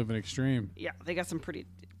 Now you're living extreme. Yeah, they got some pretty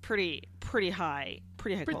high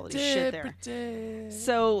quality shit there.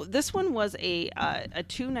 So this one was a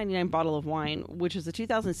 $2.99 bottle of wine, which is a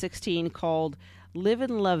 2016 called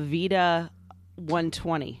Livin' La Vida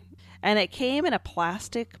 120. And it came in a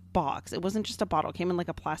plastic box. It wasn't just a bottle. It came in like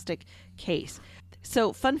a plastic case.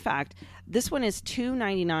 So, fun fact, this one is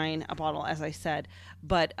 $2.99 a bottle, as I said.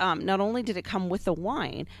 But not only did it come with the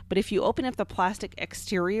wine, but if you open up the plastic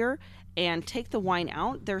exterior and take the wine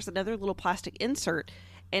out, there's another little plastic insert.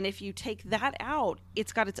 And if you take that out,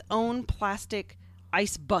 it's got its own plastic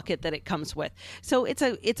ice bucket that it comes with. So it's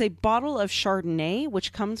a bottle of Chardonnay,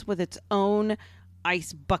 which comes with its own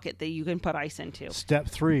ice bucket that you can put ice into. Step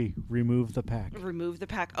 3, remove the pack. Remove the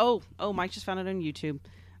pack. Oh, Mike just found it on YouTube.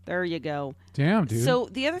 There you go. Damn, dude. So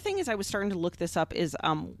the other thing is, I was starting to look this up. Is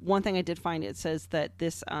one thing I did find, it says that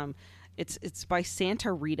this it's by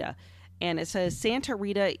Santa Rita, and it says Santa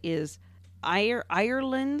Rita is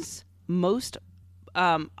Ireland's most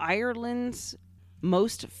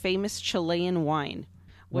famous Chilean wine,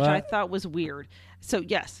 which I What? thought was weird. So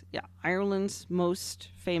yes, yeah, Ireland's most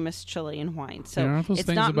famous Chilean wine. So Yeah, aren't those it's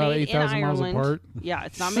things not about made in 8,000 miles Ireland. apart? Yeah,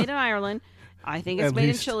 it's not made in Ireland. I think it's At made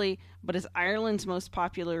least. in Chile, but it's Ireland's most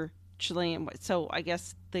popular Chilean. So I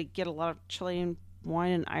guess they get a lot of Chilean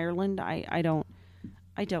wine in Ireland. I don't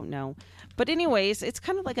know. But anyways, it's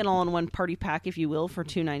kind of like an all-in-one party pack, if you will, for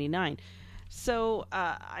 $2.99. So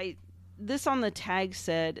this on the tag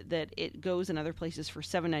said that it goes in other places for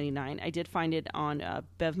 $7.99. I did find it on a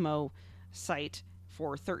Bevmo site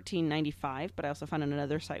for $13.95, but I also found it on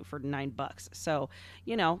another site for $9. So,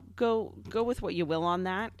 go with what you will on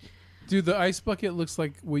that. Dude, the ice bucket looks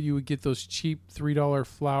like where you would get those cheap $3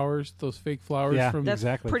 flowers, those fake flowers Yeah. from. That's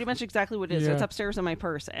Exactly. pretty much exactly what it is. Yeah. It's upstairs in my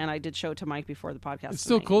purse, and I did show it to Mike before the podcast. It's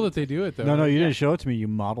still tonight. cool that they do it though. No, right? you didn't show it to me. You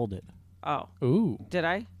modeled it. Oh, Ooh. did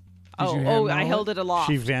I? you Oh, hand I model held it aloft.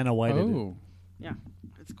 She Vanna Whited it. Oh. Yeah,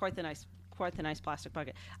 it's quite the nice plastic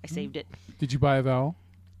bucket. I saved it. Did you buy a vowel?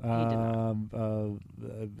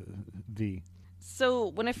 V. So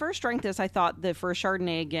when I first drank this, I thought that for a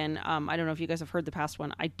Chardonnay again, I don't know if you guys have heard the past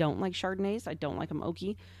one. I don't like Chardonnays. I don't like them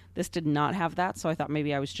oaky. This did not have that, so I thought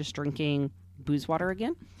maybe I was just drinking booze water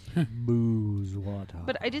again. Booze water.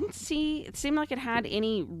 But I didn't see, it seemed like it had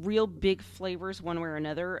any real big flavors one way or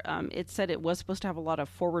another. It said it was supposed to have a lot of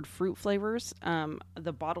forward fruit flavors.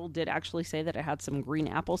 The bottle did actually say that it had some green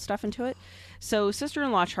apple stuff into it. So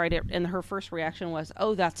sister-in-law tried it, and her first reaction was,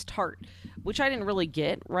 oh, that's tart, which I didn't really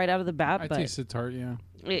get right out of the bat. I but tasted tart, yeah.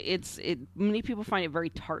 many people find it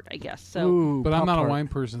very tart, I guess. So, Ooh, But I'm not a Pop-Tart. wine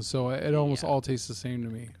person, so it almost Yeah. all tastes the same to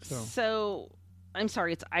me. So I'm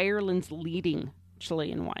sorry, it's Ireland's leading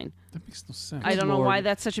Chilean wine. that makes no sense. I don't know Lord. why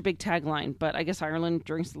that's such a big tagline, but I guess Ireland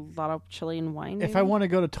drinks a lot of Chilean wine. If maybe? I want to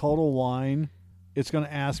go to Total Wine, it's going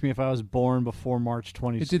to ask me if I was born before March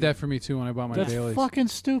 20th. It did that for me too when I bought my That's dailies. fucking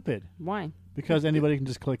stupid. Why? Because anybody can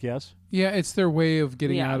just click yes. Yeah, it's their way of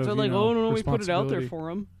getting Yeah, out of they're like, you know, oh no, we put it out there responsibility. for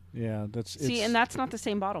them. Yeah, that's See, it's, and that's not the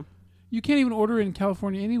same bottle. You can't even order it in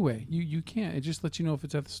California anyway. You can't. It just lets you know if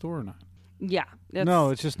it's at the store or not. Yeah, that's, no,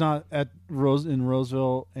 it's just not at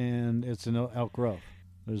Roseville, and it's in Elk Grove.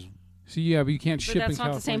 There's So yeah, but you can't But ship in that's not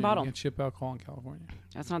California. the same bottle. You can't ship alcohol in California.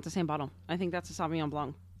 that's not the same bottle. I think that's a Sauvignon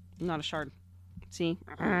Blanc, not a Chard. See,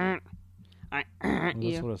 well, that's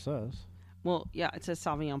yeah. what it says. Well, yeah, it says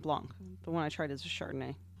Sauvignon Blanc. The one I tried is a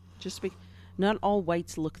Chardonnay. Just speak. Not all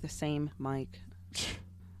whites look the same, Mike,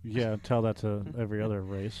 Yeah, tell that to every other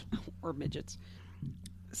race. or midgets.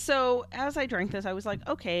 So as I drank this, I was like,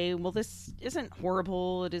 okay, well, this isn't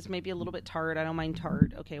horrible. It is maybe a little bit tart. I don't mind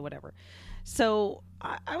tart. Okay, whatever. So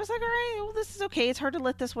I was like, all right, well, this is okay. It's hard to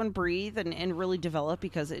let this one breathe and really develop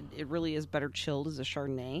because it really is better chilled as a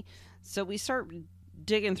Chardonnay. So we start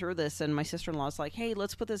digging through this, and my sister-in-law's like, hey,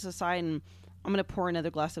 let's put this aside, and I'm going to pour another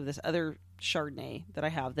glass of this other Chardonnay that I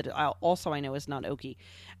have that I know is not oaky.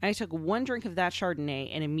 And I took one drink of that Chardonnay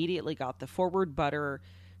and immediately got the forward butter,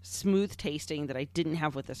 smooth tasting that I didn't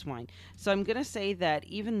have with this wine. So I'm going to say that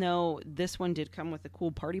even though this one did come with a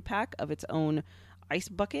cool party pack of its own ice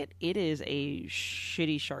bucket, it is a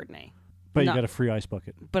shitty Chardonnay. But No. you got a free ice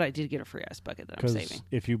bucket. But I did get a free ice bucket that I'm Because saving.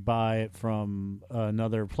 if you buy it from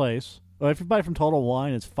another place, well, if you buy it from Total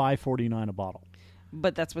Wine, it's $5.49 a bottle.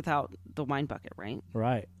 But that's without the wine bucket, right?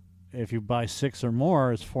 Right. If you buy 6 or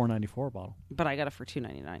more, it's $4.94 a bottle. But I got it for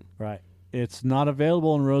 $2.99. Right. It's not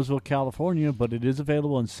available in Roseville, California, but it is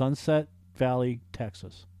available in Sunset Valley,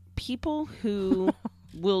 Texas. People who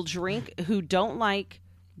will drink, who don't like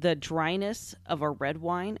the dryness of a red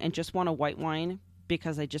wine and just want a white wine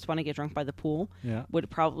because they just want to get drunk by the pool, Yeah. would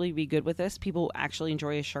probably be good with this. People who actually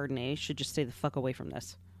enjoy a Chardonnay should just stay the fuck away from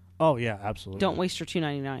this. Oh, yeah, absolutely. Don't waste your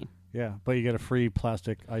 $2.99. Yeah, but you get a free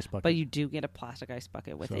plastic ice bucket. But you do get a plastic ice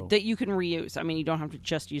bucket with So- it that you can reuse. I mean, you don't have to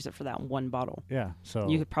just use it for that one bottle. yeah, so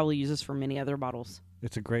You could probably use this for many other bottles.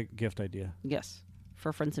 it's a great gift idea. Yes,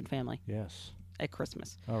 for friends and family Yes. at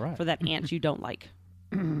Christmas. All right. For that aunt you don't like.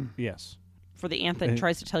 Yes. For the aunt that And-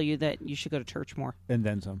 tries to tell you that you should go to church more. And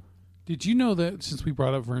then some. Did you know that since we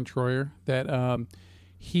brought up Vern Troyer, that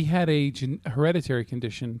he had a hereditary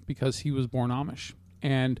condition because he was born Amish,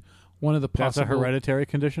 and one of the That's possible a hereditary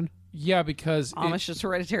condition? yeah because Amish is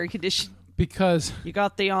hereditary condition. because You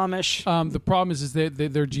got the Amish. the problem is that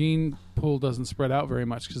their gene pool doesn't spread out very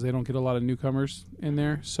much because they don't get a lot of newcomers in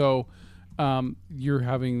there. So you're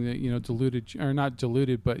having the diluted or not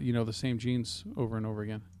diluted, but the same genes over and over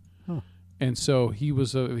again. Huh. And so he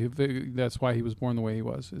was that's why he was born the way he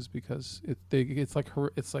was, is because it's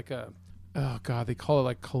like a oh god, they call it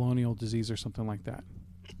like colonial disease or something like that.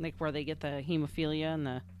 Like where they get the hemophilia and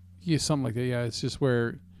the... Yeah, something like that. Yeah, it's just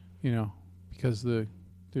where because they're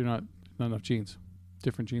not enough genes,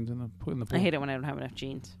 different genes in the pool. I hate it when I don't have enough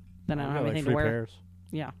jeans. Then I don't have like anything free to wear. pairs.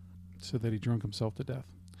 Yeah. So that he drunk himself to death.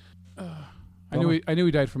 I knew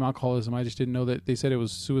he died from alcoholism. I just didn't know that they said it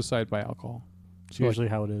was suicide by alcohol. It's So, like, usually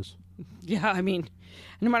how it is. Yeah, I mean,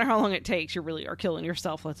 no matter how long it takes, you really are killing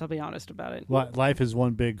yourself. Let's be honest about it. Life is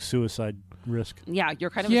one big suicide risk. Yeah, you're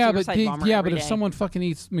kind of a but suicide bomber every if day. someone fucking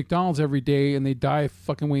eats McDonald's every day and they die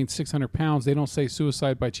fucking weighing 600 pounds, they don't say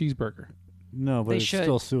suicide by cheeseburger. No, but They it's should.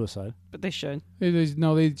 still suicide. But they should.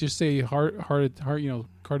 They just say heart,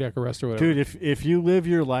 cardiac arrest or whatever. Dude, if you live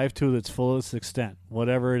your life to its fullest extent,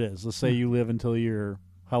 whatever it is, let's say you live until you're,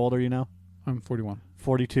 how old are you now? I'm 41.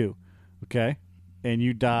 42. Okay? and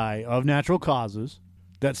you die of natural causes,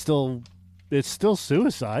 it's still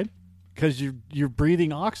suicide because you're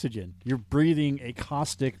breathing oxygen. You're breathing a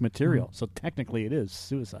caustic material, so technically it is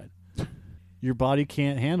suicide. Your body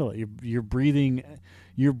can't handle it. You're breathing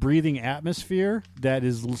atmosphere that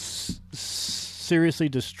is seriously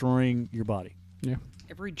destroying your body. Yeah.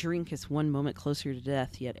 Every drink is one moment closer to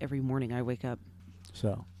death, yet every morning I wake up.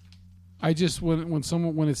 So I just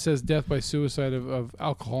when it says death by suicide of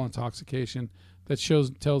alcohol intoxication, that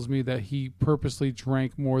tells me that he purposely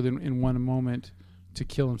drank more than in one moment to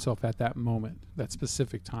kill himself at that moment, that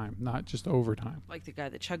specific time, not just over time. Like the guy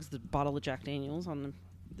that chugs the bottle of Jack Daniels on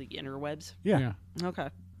the interwebs. yeah, Okay.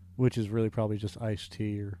 which is really probably just iced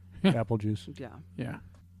tea or apple juice. Yeah. Yeah.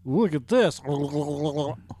 Look at this.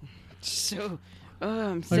 So,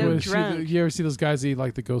 I'm Like, so drunk. you ever see those guys that eat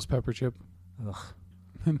like the ghost pepper chip? Ugh.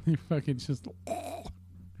 And they fucking just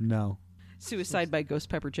No. Suicide by ghost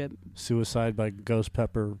pepper chip. Suicide by ghost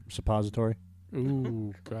pepper suppository.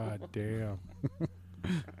 ooh, god damn.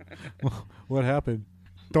 What happened?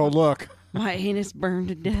 Don't look. My anus burned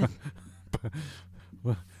to death.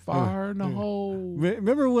 Fire in the hole.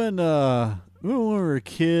 Remember when we were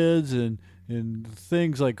kids and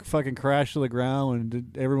things like fucking crashed to the ground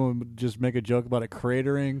and everyone would just make a joke about it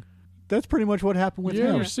cratering? That's pretty much what happened with You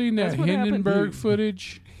him. ever seen that That's what happened. Hindenburg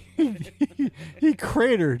footage He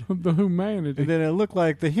cratered, of the humanity? and then it looked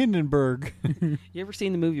like the Hindenburg. You ever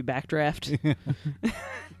seen the movie Backdraft?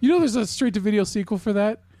 You know, there's a straight-to-video sequel for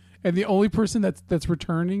that, and the only person that's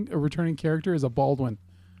returning character is a Baldwin,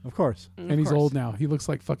 Of course. and he's old now. He looks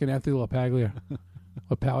like fucking Anthony LaPaglia,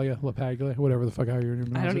 LaPaglia, whatever the fuck how your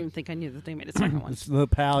name I don't is. even think I knew that they made a second one. It's the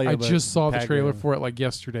Palia. I but just saw the Paglia. trailer for it like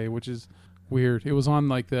yesterday, which is weird. It was on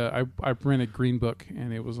like I rented Green Book,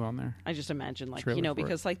 and it was on there. I just imagine, like, Trailer for it.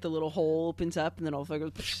 because like the little hole opens up and then all the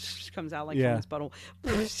goes comes out like Yeah. from his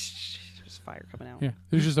butthole. Just fire coming out. Yeah,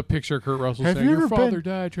 there's just a picture of Kurt Russell Have saying, you "Your ever father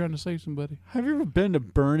been- died trying to save somebody." Have you ever been to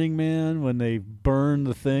Burning Man when they burn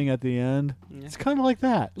the thing at the end? Yeah. It's kind of like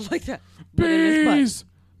that, Like that. But in his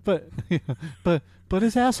butt. Bees. but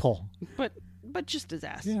his asshole. But just his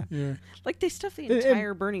ass. Yeah. Yeah. Like they stuffed the And-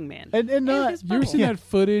 entire Burning Man. And not his You ever butthole. seen that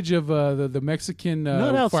footage of the Mexican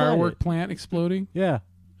Not outside firework it. plant exploding? yeah.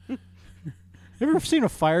 You ever seen a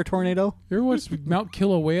fire tornado? You ever watched Mount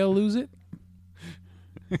Kilauea lose it?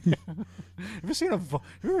 Have you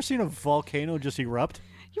ever seen a volcano just erupt?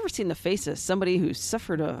 You ever seen the face of somebody who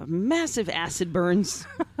suffered a massive acid burns?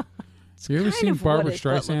 You ever kind seen of what Barbara his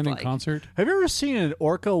butt Streisand in looked like. concert? Have you ever seen an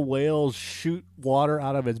orca whale shoot water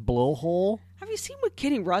out of its blowhole? Have you seen what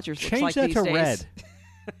Kenny Rogers looks Change like that these to days? red.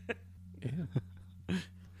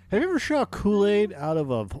 Have you ever shot Kool-Aid out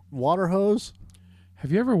of a water hose?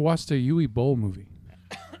 Have you ever watched a Yui Bowl movie?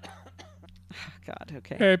 God,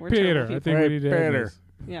 okay. Hey, We're Peter, terrible I people. think Hey, we need to have Peter. this.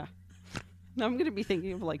 Yeah. No, I'm gonna be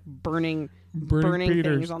thinking of like burning Burning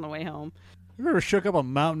Peters. things on the way home. Have you ever shook up a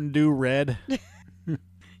Mountain Dew Red?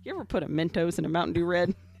 You ever put a Mentos in a Mountain Dew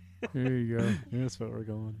Red? There you go. That's where we're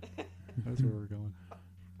going. That's where we're going.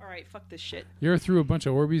 All right, fuck this shit. You ever threw a bunch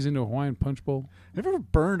of Orbeez into a Hawaiian punch bowl? Have you ever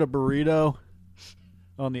burned a burrito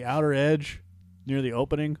on the outer edge near the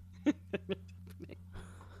opening?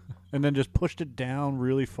 And then just pushed it down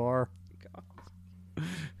really far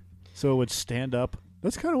so it would stand up?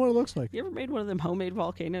 That's kind of what it looks like. You ever made one of them homemade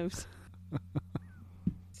volcanoes?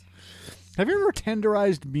 Have you ever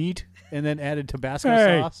tenderized meat and then added Tabasco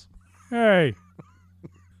Hey. sauce? Hey.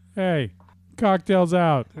 Hey. Cocktails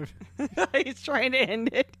out. He's trying to end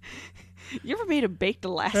it. You ever made a baked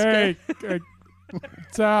Alaska? Hey.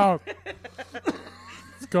 It's out.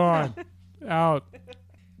 It's gone. Out.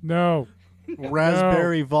 No.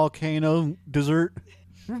 Raspberry volcano dessert.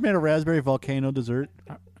 You ever made a raspberry volcano dessert?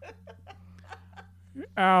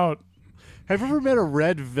 Out. Have you ever made a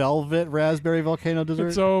red velvet raspberry volcano dessert?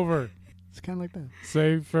 It's over. It's kind of like that.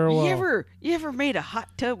 Say farewell. You ever made a hot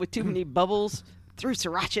tub with too many bubbles? Threw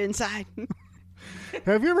sriracha inside?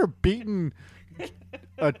 Have you ever beaten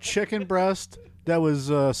a chicken breast that was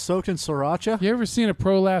soaked in sriracha? You ever seen a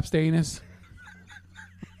prolapsed anus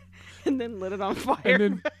And then lit it on fire? and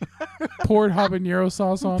then poured habanero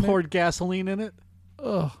sauce on Poured gasoline in it? it?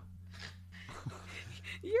 Ugh.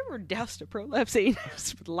 You ever doused a prolapse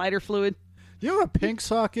anus with lighter fluid? You know what a pink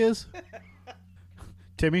sock is?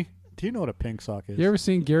 Timmy, do you know what a pink sock is? You ever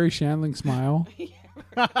seen Gary Shandling smile?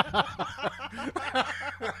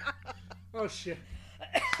 Oh, shit.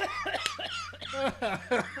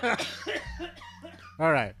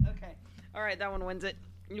 All right. Okay. All right, that one wins it.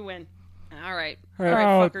 You win. All right. All All right.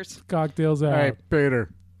 right, Out. fuckers. Cocktails out. All right, Peter.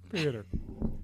 Peter.